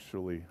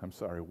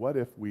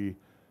if we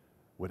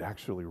would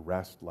actually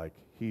rest like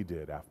he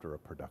did after a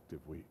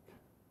productive week?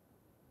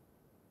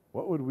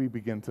 What would we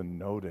begin to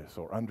notice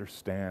or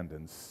understand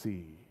and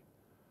see?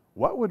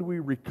 What would we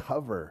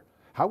recover?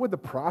 How would the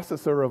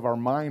processor of our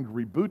mind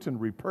reboot and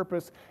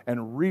repurpose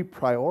and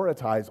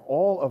reprioritize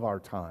all of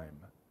our time?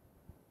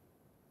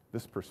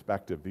 This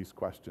perspective, these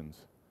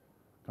questions,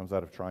 comes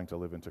out of trying to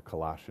live into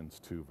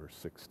Colossians 2, verse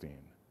 16.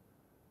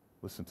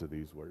 Listen to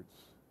these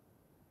words.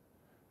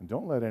 And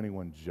don't let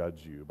anyone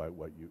judge you by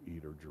what you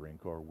eat or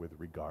drink, or with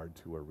regard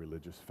to a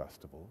religious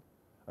festival,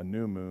 a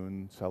new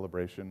moon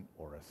celebration,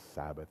 or a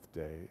Sabbath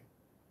day.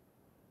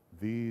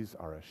 These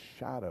are a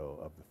shadow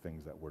of the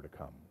things that were to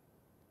come.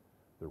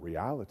 The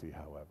reality,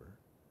 however,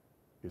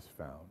 is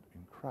found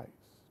in Christ.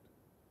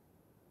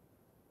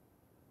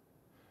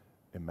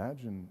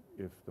 Imagine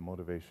if the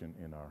motivation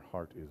in our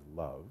heart is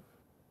love,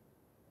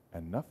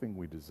 and nothing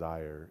we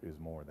desire is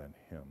more than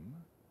him,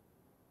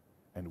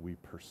 and we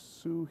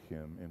pursue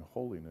him in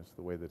holiness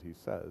the way that he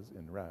says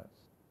in rest.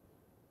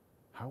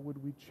 How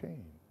would we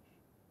change?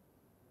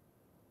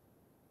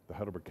 The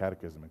Heidelberg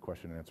Catechism in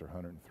question and answer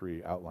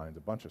 103 outlines a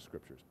bunch of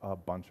scriptures, a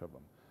bunch of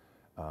them.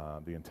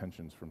 the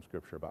intentions from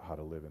Scripture about how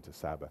to live into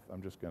Sabbath.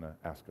 I'm just going to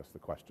ask us the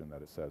question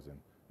that it says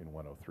in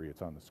 103.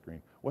 It's on the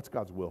screen. What's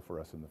God's will for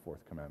us in the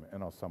fourth commandment?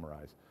 And I'll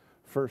summarize.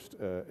 First,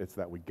 it's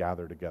that we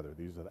gather together.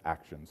 These are the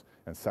actions.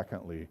 And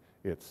secondly,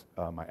 it's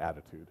my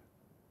attitude.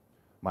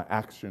 My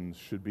actions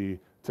should be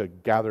to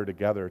gather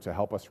together to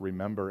help us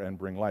remember and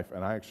bring life.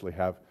 And I actually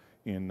have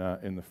in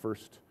the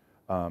first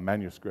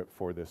manuscript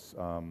for this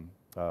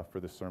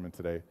sermon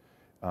today,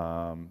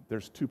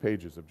 there's 2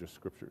 pages of just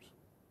scriptures.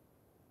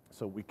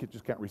 So we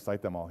just can't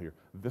recite them all here.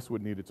 This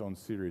would need its own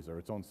series or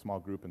its own small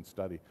group and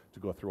study to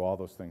go through all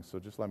those things. So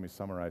just let me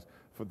summarize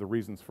for the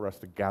reasons for us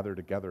to gather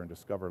together and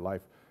discover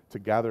life. To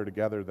gather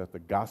together that the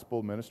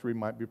gospel ministry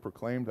might be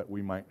proclaimed, that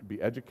we might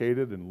be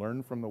educated and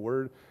learn from the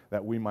word,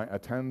 that we might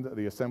attend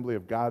the assembly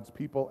of God's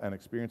people and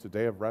experience a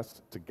day of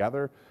rest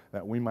together,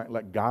 that we might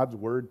let God's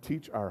word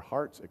teach our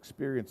hearts,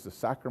 experience the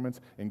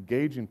sacraments,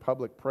 engage in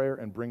public prayer,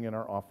 and bring in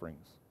our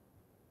offerings.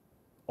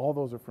 All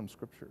those are from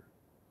Scripture.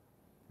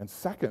 And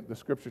second, the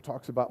Scripture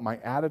talks about my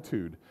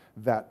attitude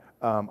that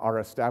are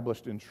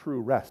established in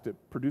true rest. It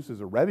produces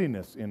a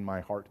readiness in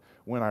my heart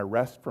when I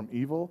rest from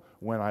evil,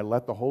 when I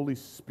let the Holy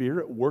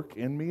Spirit work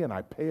in me and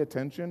I pay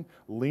attention,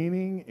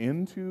 leaning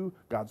into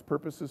God's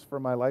purposes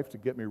for my life to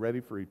get me ready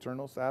for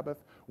eternal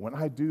Sabbath. When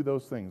I do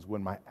those things,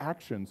 when my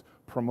actions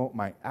promote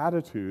my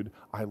attitude,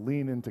 I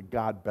lean into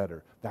God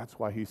better. That's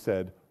why he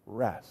said,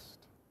 rest.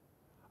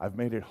 I've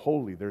made it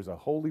holy. There's a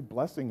holy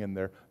blessing in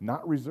there,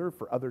 not reserved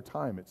for other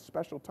time. It's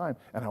special time,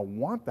 and I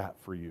want that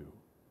for you.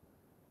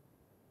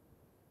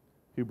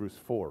 Hebrews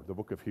 4, the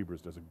book of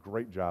Hebrews, does a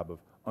great job of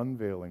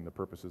unveiling the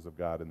purposes of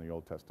God in the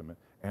Old Testament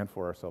and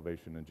for our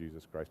salvation in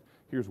Jesus Christ.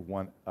 Here's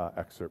one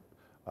excerpt,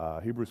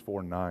 Hebrews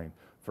 4:9.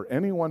 For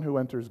anyone who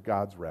enters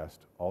God's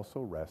rest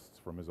also rests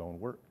from his own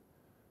work,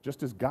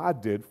 just as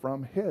God did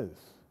from his.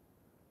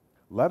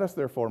 Let us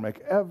therefore make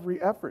every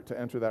effort to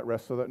enter that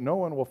rest so that no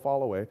one will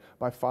fall away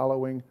by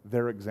following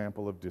their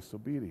example of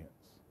disobedience.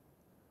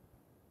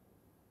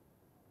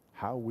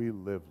 How we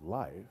live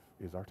life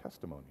is our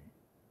testimony.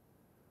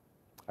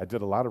 I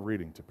did a lot of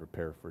reading to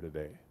prepare for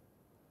today.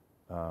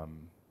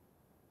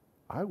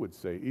 I would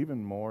say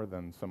even more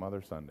than some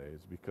other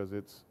Sundays because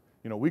it's,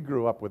 we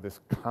grew up with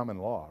this common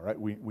law, right?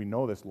 We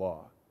know this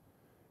law,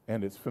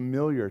 and it's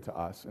familiar to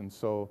us, and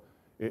so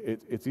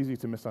it's easy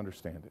to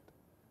misunderstand it.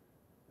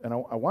 And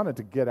I wanted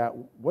to get at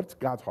what's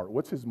God's heart,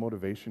 what's his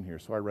motivation here.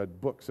 So I read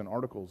books and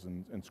articles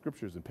and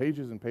scriptures and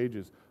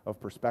pages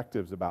of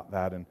perspectives about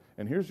that. And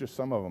here's just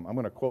some of them. I'm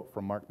going to quote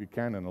from Mark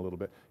Buchanan a little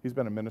bit. He's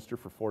been a minister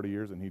for 40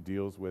 years, and he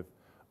deals with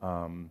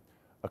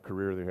a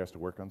career that he has to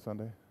work on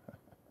Sunday.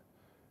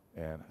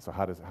 And so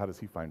how does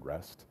he find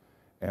rest?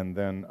 And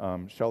then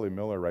Shelley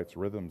Miller writes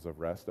Rhythms of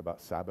Rest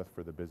about Sabbath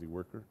for the busy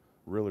worker.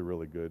 Really,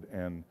 really good.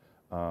 And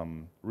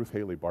Ruth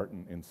Haley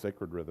Barton in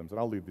Sacred Rhythms, and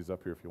I'll leave these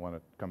up here if you want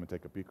to come and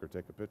take a peek or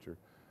take a picture,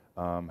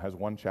 has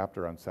one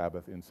chapter on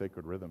Sabbath in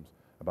Sacred Rhythms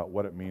about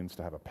what it means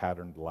to have a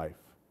patterned life,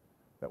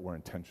 that we're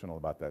intentional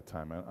about that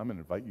time. I'm going to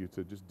invite you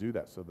to just do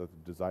that so that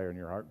the desire in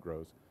your heart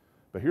grows.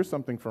 But here's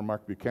something from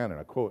Mark Buchanan,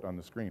 a quote on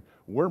the screen.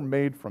 We're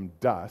made from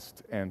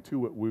dust, and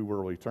to it we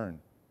will return.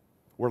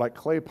 We're like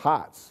clay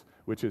pots,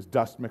 which is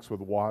dust mixed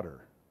with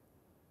water,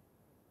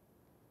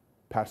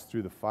 passed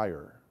through the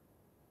fire,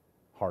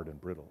 hard and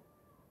brittle.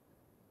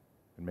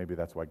 And maybe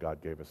that's why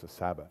God gave us a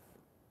Sabbath.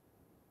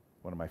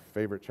 One of my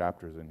favorite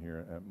chapters in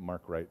here,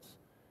 Mark writes,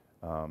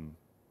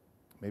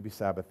 maybe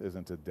Sabbath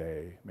isn't a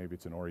day, maybe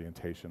it's an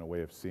orientation, a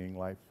way of seeing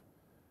life.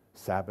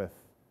 Sabbath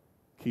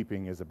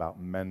keeping is about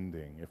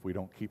mending. If we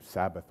don't keep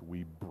Sabbath,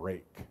 we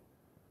break.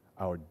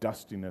 Our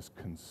dustiness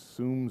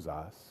consumes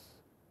us,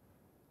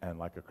 and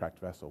like a cracked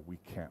vessel, we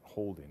can't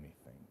hold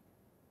anything.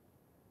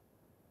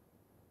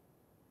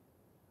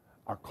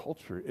 Our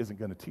culture isn't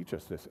going to teach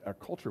us this. Our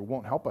culture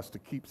won't help us to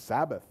keep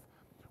Sabbath.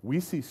 We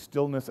see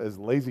stillness as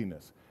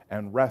laziness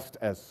and rest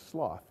as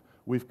sloth.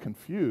 We've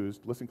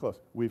confused, listen close,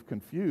 we've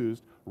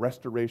confused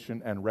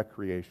restoration and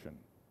recreation.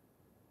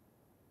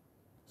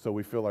 So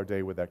we fill our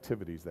day with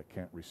activities that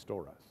can't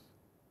restore us.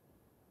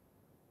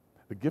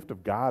 The gift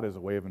of God is a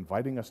way of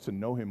inviting us to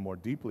know him more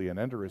deeply and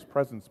enter his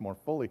presence more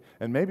fully.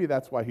 And maybe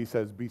that's why he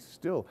says, be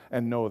still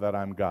and know that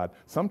I'm God.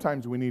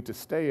 Sometimes we need to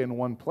stay in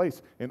one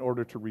place in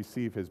order to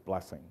receive his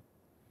blessing.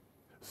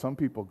 Some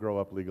people grow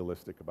up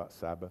legalistic about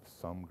Sabbath.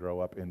 Some grow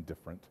up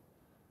indifferent.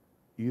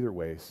 Either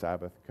way,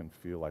 Sabbath can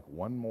feel like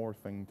one more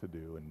thing to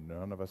do, and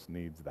none of us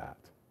needs that.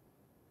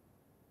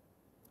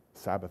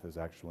 Sabbath is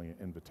actually an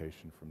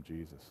invitation from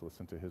Jesus.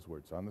 Listen to his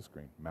words on the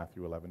screen.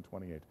 Matthew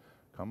 11:28.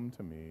 Come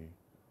to me,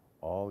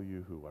 all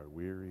you who are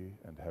weary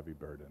and heavy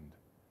burdened,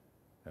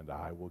 and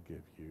I will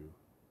give you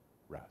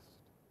rest.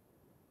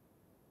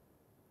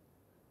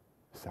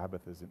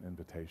 Sabbath is an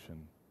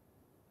invitation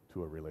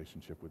to a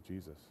relationship with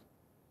Jesus.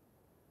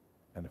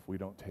 And if we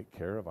don't take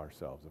care of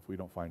ourselves, if we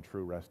don't find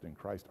true rest in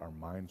Christ, our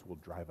minds will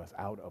drive us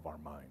out of our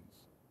minds.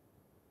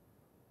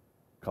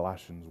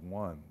 Colossians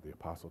 1, the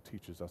apostle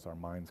teaches us our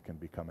minds can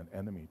become an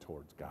enemy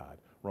towards God.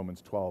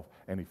 Romans 12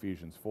 and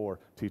Ephesians 4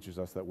 teaches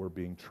us that we're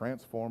being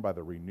transformed by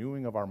the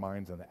renewing of our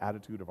minds and the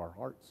attitude of our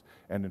hearts.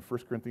 And in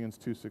 1 Corinthians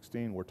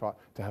 2:16, we're taught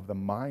to have the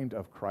mind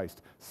of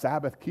Christ.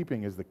 Sabbath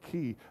keeping is the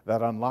key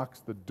that unlocks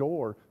the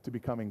door to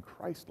becoming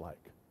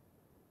Christ-like.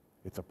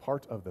 It's a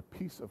part of the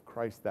peace of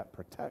Christ that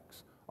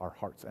protects our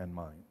hearts and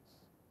minds.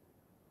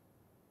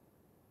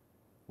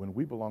 When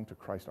we belong to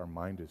Christ, our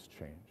mind is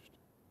changed.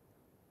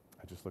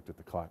 I just looked at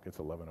the clock. It's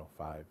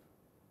 11:05.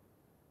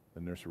 The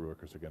nursery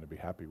workers are going to be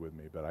happy with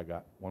me, but I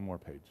got one more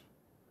page.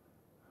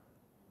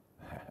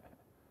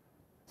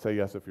 Say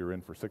yes if you're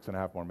in for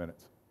 6.5 more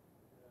minutes.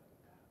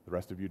 The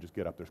rest of you just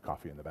get up. There's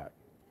coffee in the back.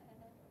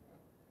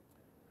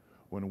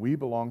 When we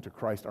belong to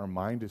Christ, our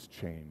mind is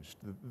changed.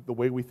 The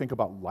way we think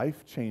about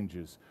life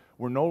changes.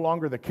 We're no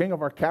longer the king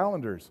of our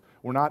calendars.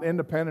 We're not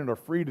independent or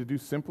free to do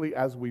simply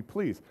as we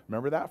please.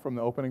 Remember that from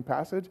the opening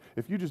passage?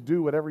 If you just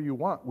do whatever you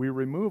want, we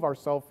remove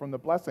ourselves from the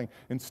blessing.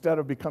 Instead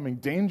of becoming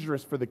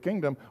dangerous for the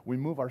kingdom, we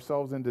move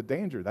ourselves into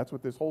danger. That's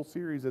what this whole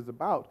series is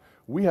about.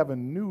 We have a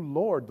new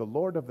Lord. The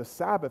Lord of the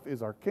Sabbath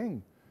is our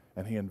king,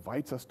 and he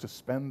invites us to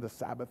spend the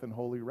Sabbath in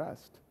holy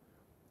rest.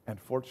 And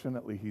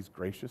fortunately, he's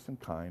gracious and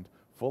kind,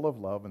 full of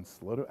love and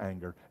slow to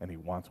anger, and he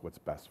wants what's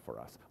best for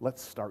us.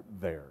 Let's start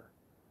there.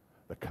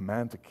 The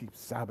command to keep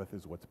Sabbath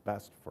is what's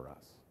best for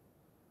us.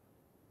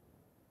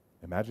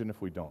 Imagine if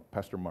we don't.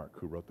 Pastor Mark,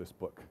 who wrote this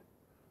book,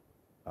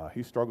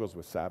 he struggles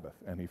with Sabbath,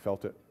 and he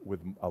felt it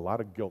with a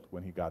lot of guilt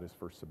when he got his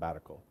first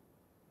sabbatical.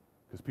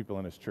 Because people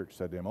in his church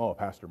said to him, "Oh,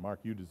 Pastor Mark,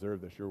 you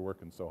deserve this. You're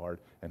working so hard."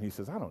 And he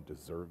says, "I don't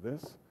deserve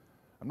this.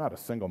 I'm not a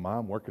single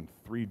mom working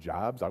 3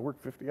 jobs. I work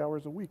 50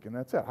 hours a week, and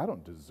that's it. I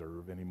don't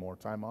deserve any more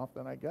time off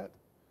than I get."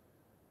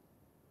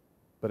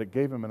 But it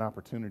gave him an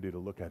opportunity to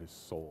look at his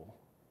soul.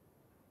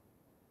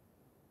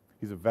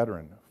 He's a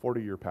veteran,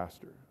 40-year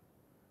pastor.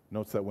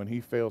 Notes that when he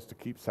fails to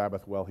keep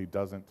Sabbath well,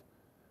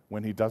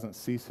 when he doesn't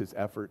cease his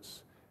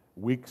efforts,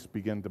 weeks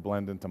begin to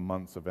blend into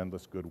months of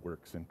endless good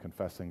works in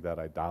confessing that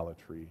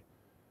idolatry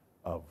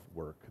of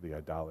work, the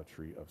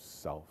idolatry of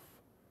self.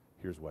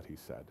 Here's what he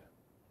said,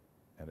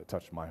 and it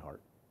touched my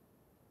heart.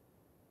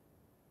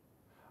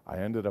 "I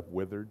ended up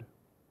withered.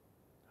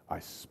 I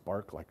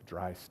spark like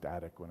dry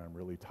static when I'm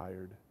really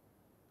tired.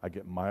 I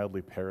get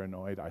mildly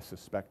paranoid. I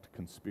suspect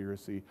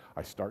conspiracy.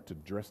 I start to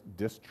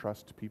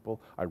distrust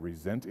people. I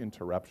resent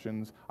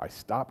interruptions. I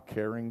stop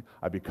caring.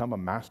 I become a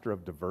master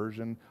of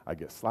diversion. I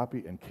get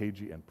sloppy and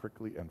cagey and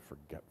prickly and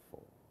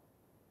forgetful."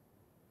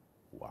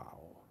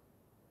 Wow.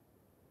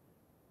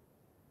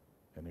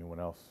 Anyone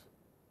else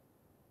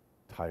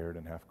tired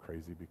and half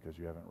crazy because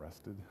you haven't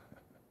rested?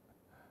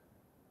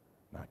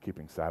 Not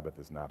keeping Sabbath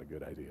is not a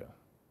good idea.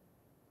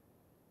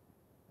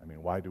 I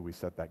mean, why do we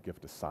set that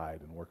gift aside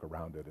and work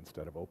around it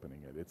instead of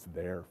opening it? It's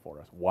there for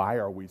us. Why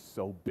are we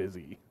so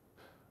busy?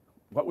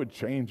 What would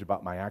change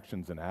about my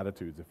actions and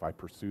attitudes if I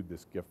pursued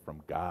this gift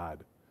from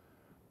God?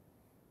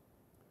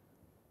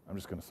 I'm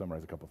just going to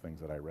summarize a couple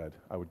things that I read.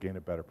 I would gain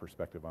a better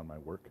perspective on my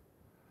work.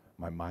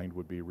 My mind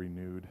would be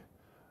renewed.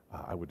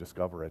 I would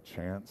discover a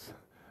chance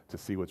to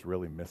see what's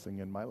really missing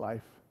in my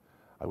life.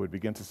 I would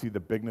begin to see the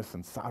bigness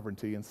and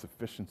sovereignty and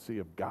sufficiency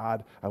of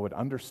God. I would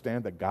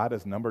understand that God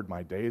has numbered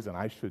my days, and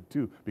I should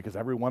too, because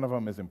every one of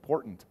them is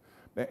important.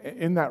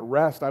 In that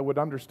rest, I would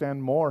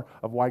understand more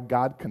of why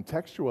God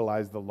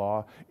contextualized the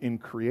law in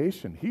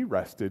creation. He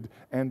rested,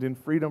 and in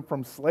freedom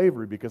from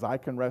slavery, because I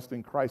can rest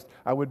in Christ.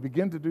 I would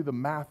begin to do the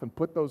math and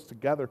put those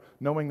together,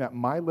 knowing that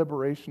my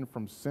liberation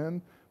from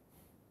sin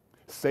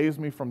saves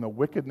me from the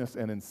wickedness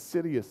and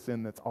insidious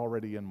sin that's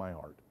already in my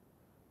heart.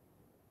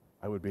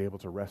 I would be able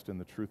to rest in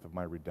the truth of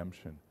my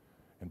redemption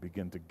and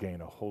begin to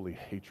gain a holy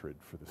hatred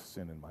for the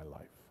sin in my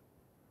life.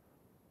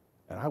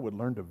 And I would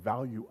learn to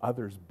value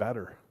others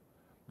better,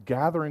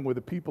 gathering with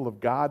the people of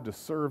God to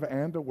serve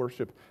and to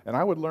worship. And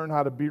I would learn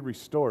how to be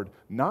restored,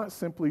 not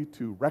simply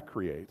to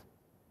recreate,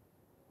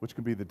 which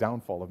can be the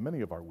downfall of many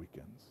of our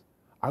weekends.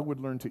 I would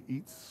learn to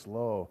eat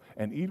slow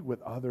and eat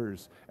with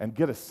others and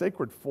get a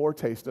sacred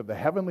foretaste of the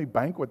heavenly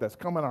banquet that's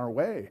coming our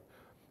way.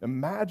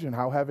 Imagine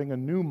how having a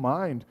new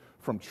mind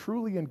from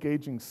truly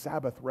engaging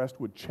Sabbath rest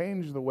would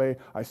change the way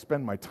I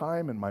spend my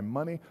time and my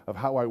money, of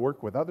how I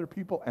work with other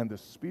people and the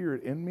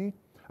Spirit in me,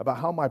 about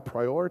how my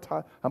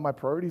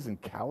priorities and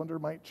calendar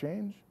might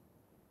change.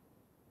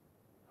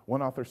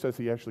 One author says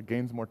he actually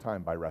gains more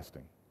time by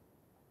resting.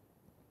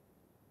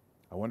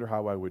 I wonder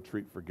how I would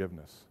treat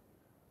forgiveness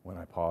when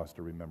I pause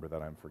to remember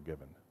that I'm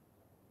forgiven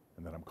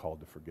and that I'm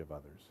called to forgive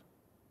others.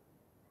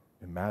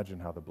 Imagine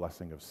how the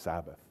blessing of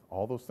Sabbath,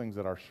 all those things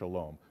that are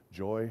shalom,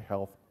 joy,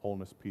 health,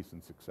 wholeness, peace,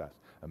 and success.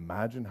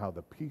 Imagine how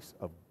the peace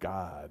of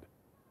God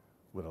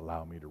would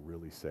allow me to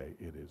really say,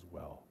 "It is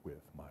well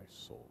with my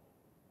soul."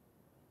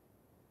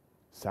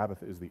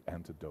 Sabbath is the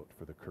antidote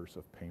for the curse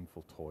of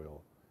painful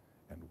toil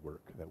and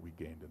work that we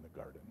gained in the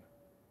garden.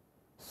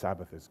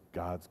 Sabbath is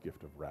God's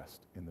gift of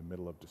rest in the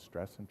middle of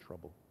distress and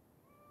trouble.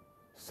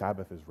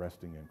 Sabbath is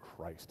resting in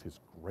Christ, his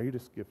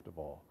greatest gift of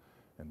all,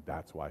 and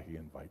that's why he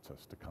invites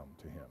us to come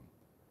to him.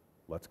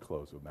 Let's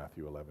close with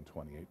Matthew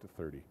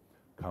 11:28-30.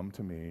 Come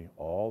to me,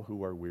 all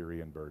who are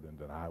weary and burdened,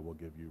 and I will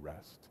give you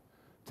rest.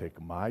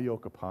 Take my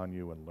yoke upon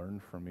you and learn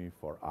from me,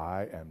 for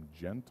I am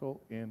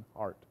gentle in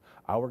heart.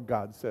 Our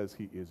God says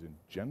he is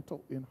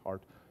gentle in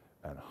heart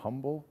and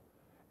humble,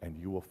 and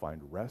you will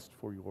find rest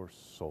for your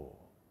soul.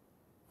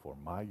 For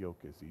my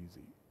yoke is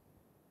easy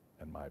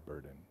and my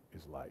burden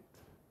is light.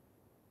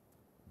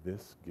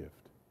 This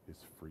gift is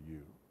for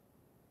you.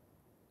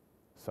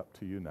 It's up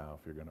to you now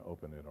if you're going to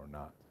open it or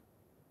not.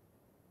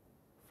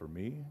 For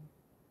me,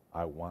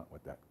 I want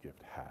what that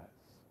gift has.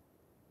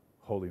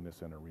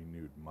 Holiness and a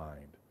renewed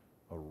mind,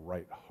 a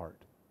right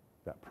heart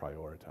that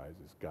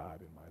prioritizes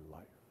God in my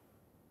life.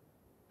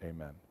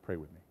 Amen. Pray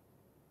with me.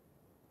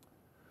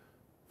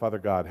 Father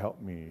God, help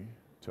me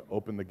to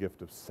open the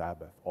gift of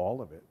Sabbath,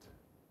 all of it,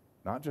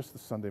 not just the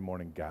Sunday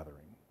morning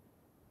gathering,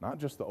 not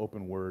just the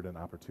open word and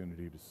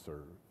opportunity to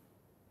serve.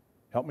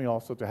 Help me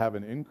also to have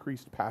an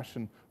increased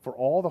passion for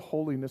all the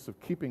holiness of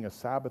keeping a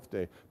Sabbath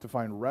day, to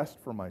find rest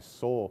for my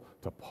soul,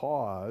 to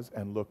pause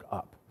and look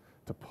up,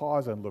 to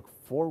pause and look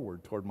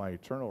forward toward my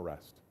eternal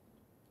rest,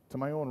 to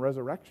my own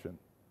resurrection.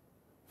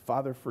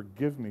 Father,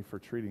 forgive me for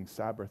treating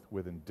Sabbath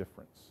with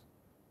indifference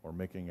or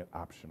making it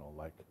optional,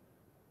 like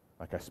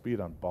I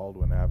speed on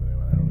Baldwin Avenue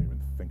and I don't even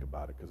think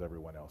about it because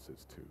everyone else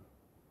is too.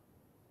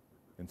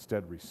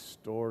 Instead,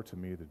 restore to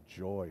me the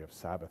joy of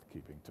Sabbath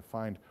keeping, to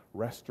find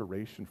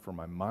restoration for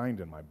my mind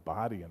and my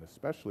body, and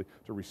especially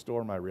to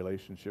restore my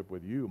relationship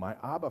with you, my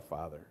Abba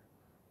Father.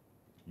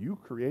 You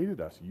created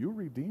us. You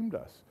redeemed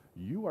us.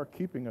 You are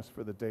keeping us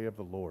for the day of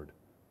the Lord.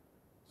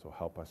 So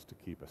help us to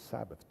keep a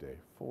Sabbath day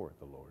for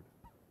the Lord,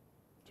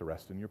 to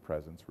rest in your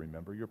presence,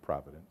 remember your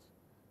providence,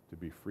 to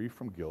be free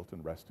from guilt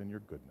and rest in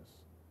your goodness,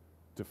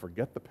 to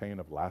forget the pain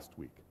of last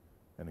week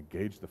and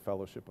engage the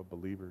fellowship of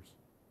believers,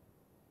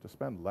 to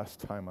spend less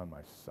time on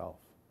myself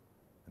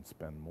and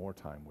spend more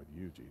time with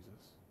you,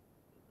 Jesus.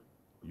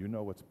 You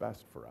know what's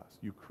best for us.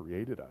 You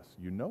created us.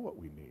 You know what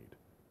we need.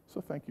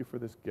 So thank you for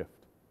this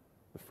gift,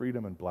 the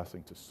freedom and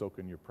blessing to soak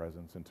in your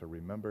presence and to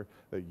remember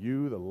that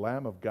you, the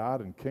Lamb of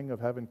God and King of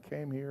heaven,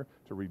 came here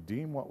to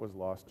redeem what was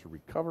lost, to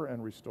recover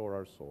and restore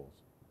our souls,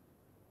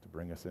 to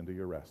bring us into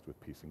your rest with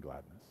peace and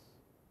gladness.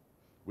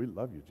 We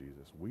love you,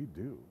 Jesus. We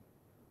do.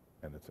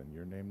 And it's in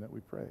your name that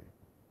we pray.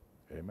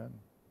 Amen.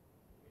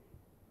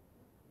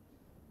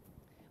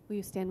 Will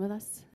you stand with us?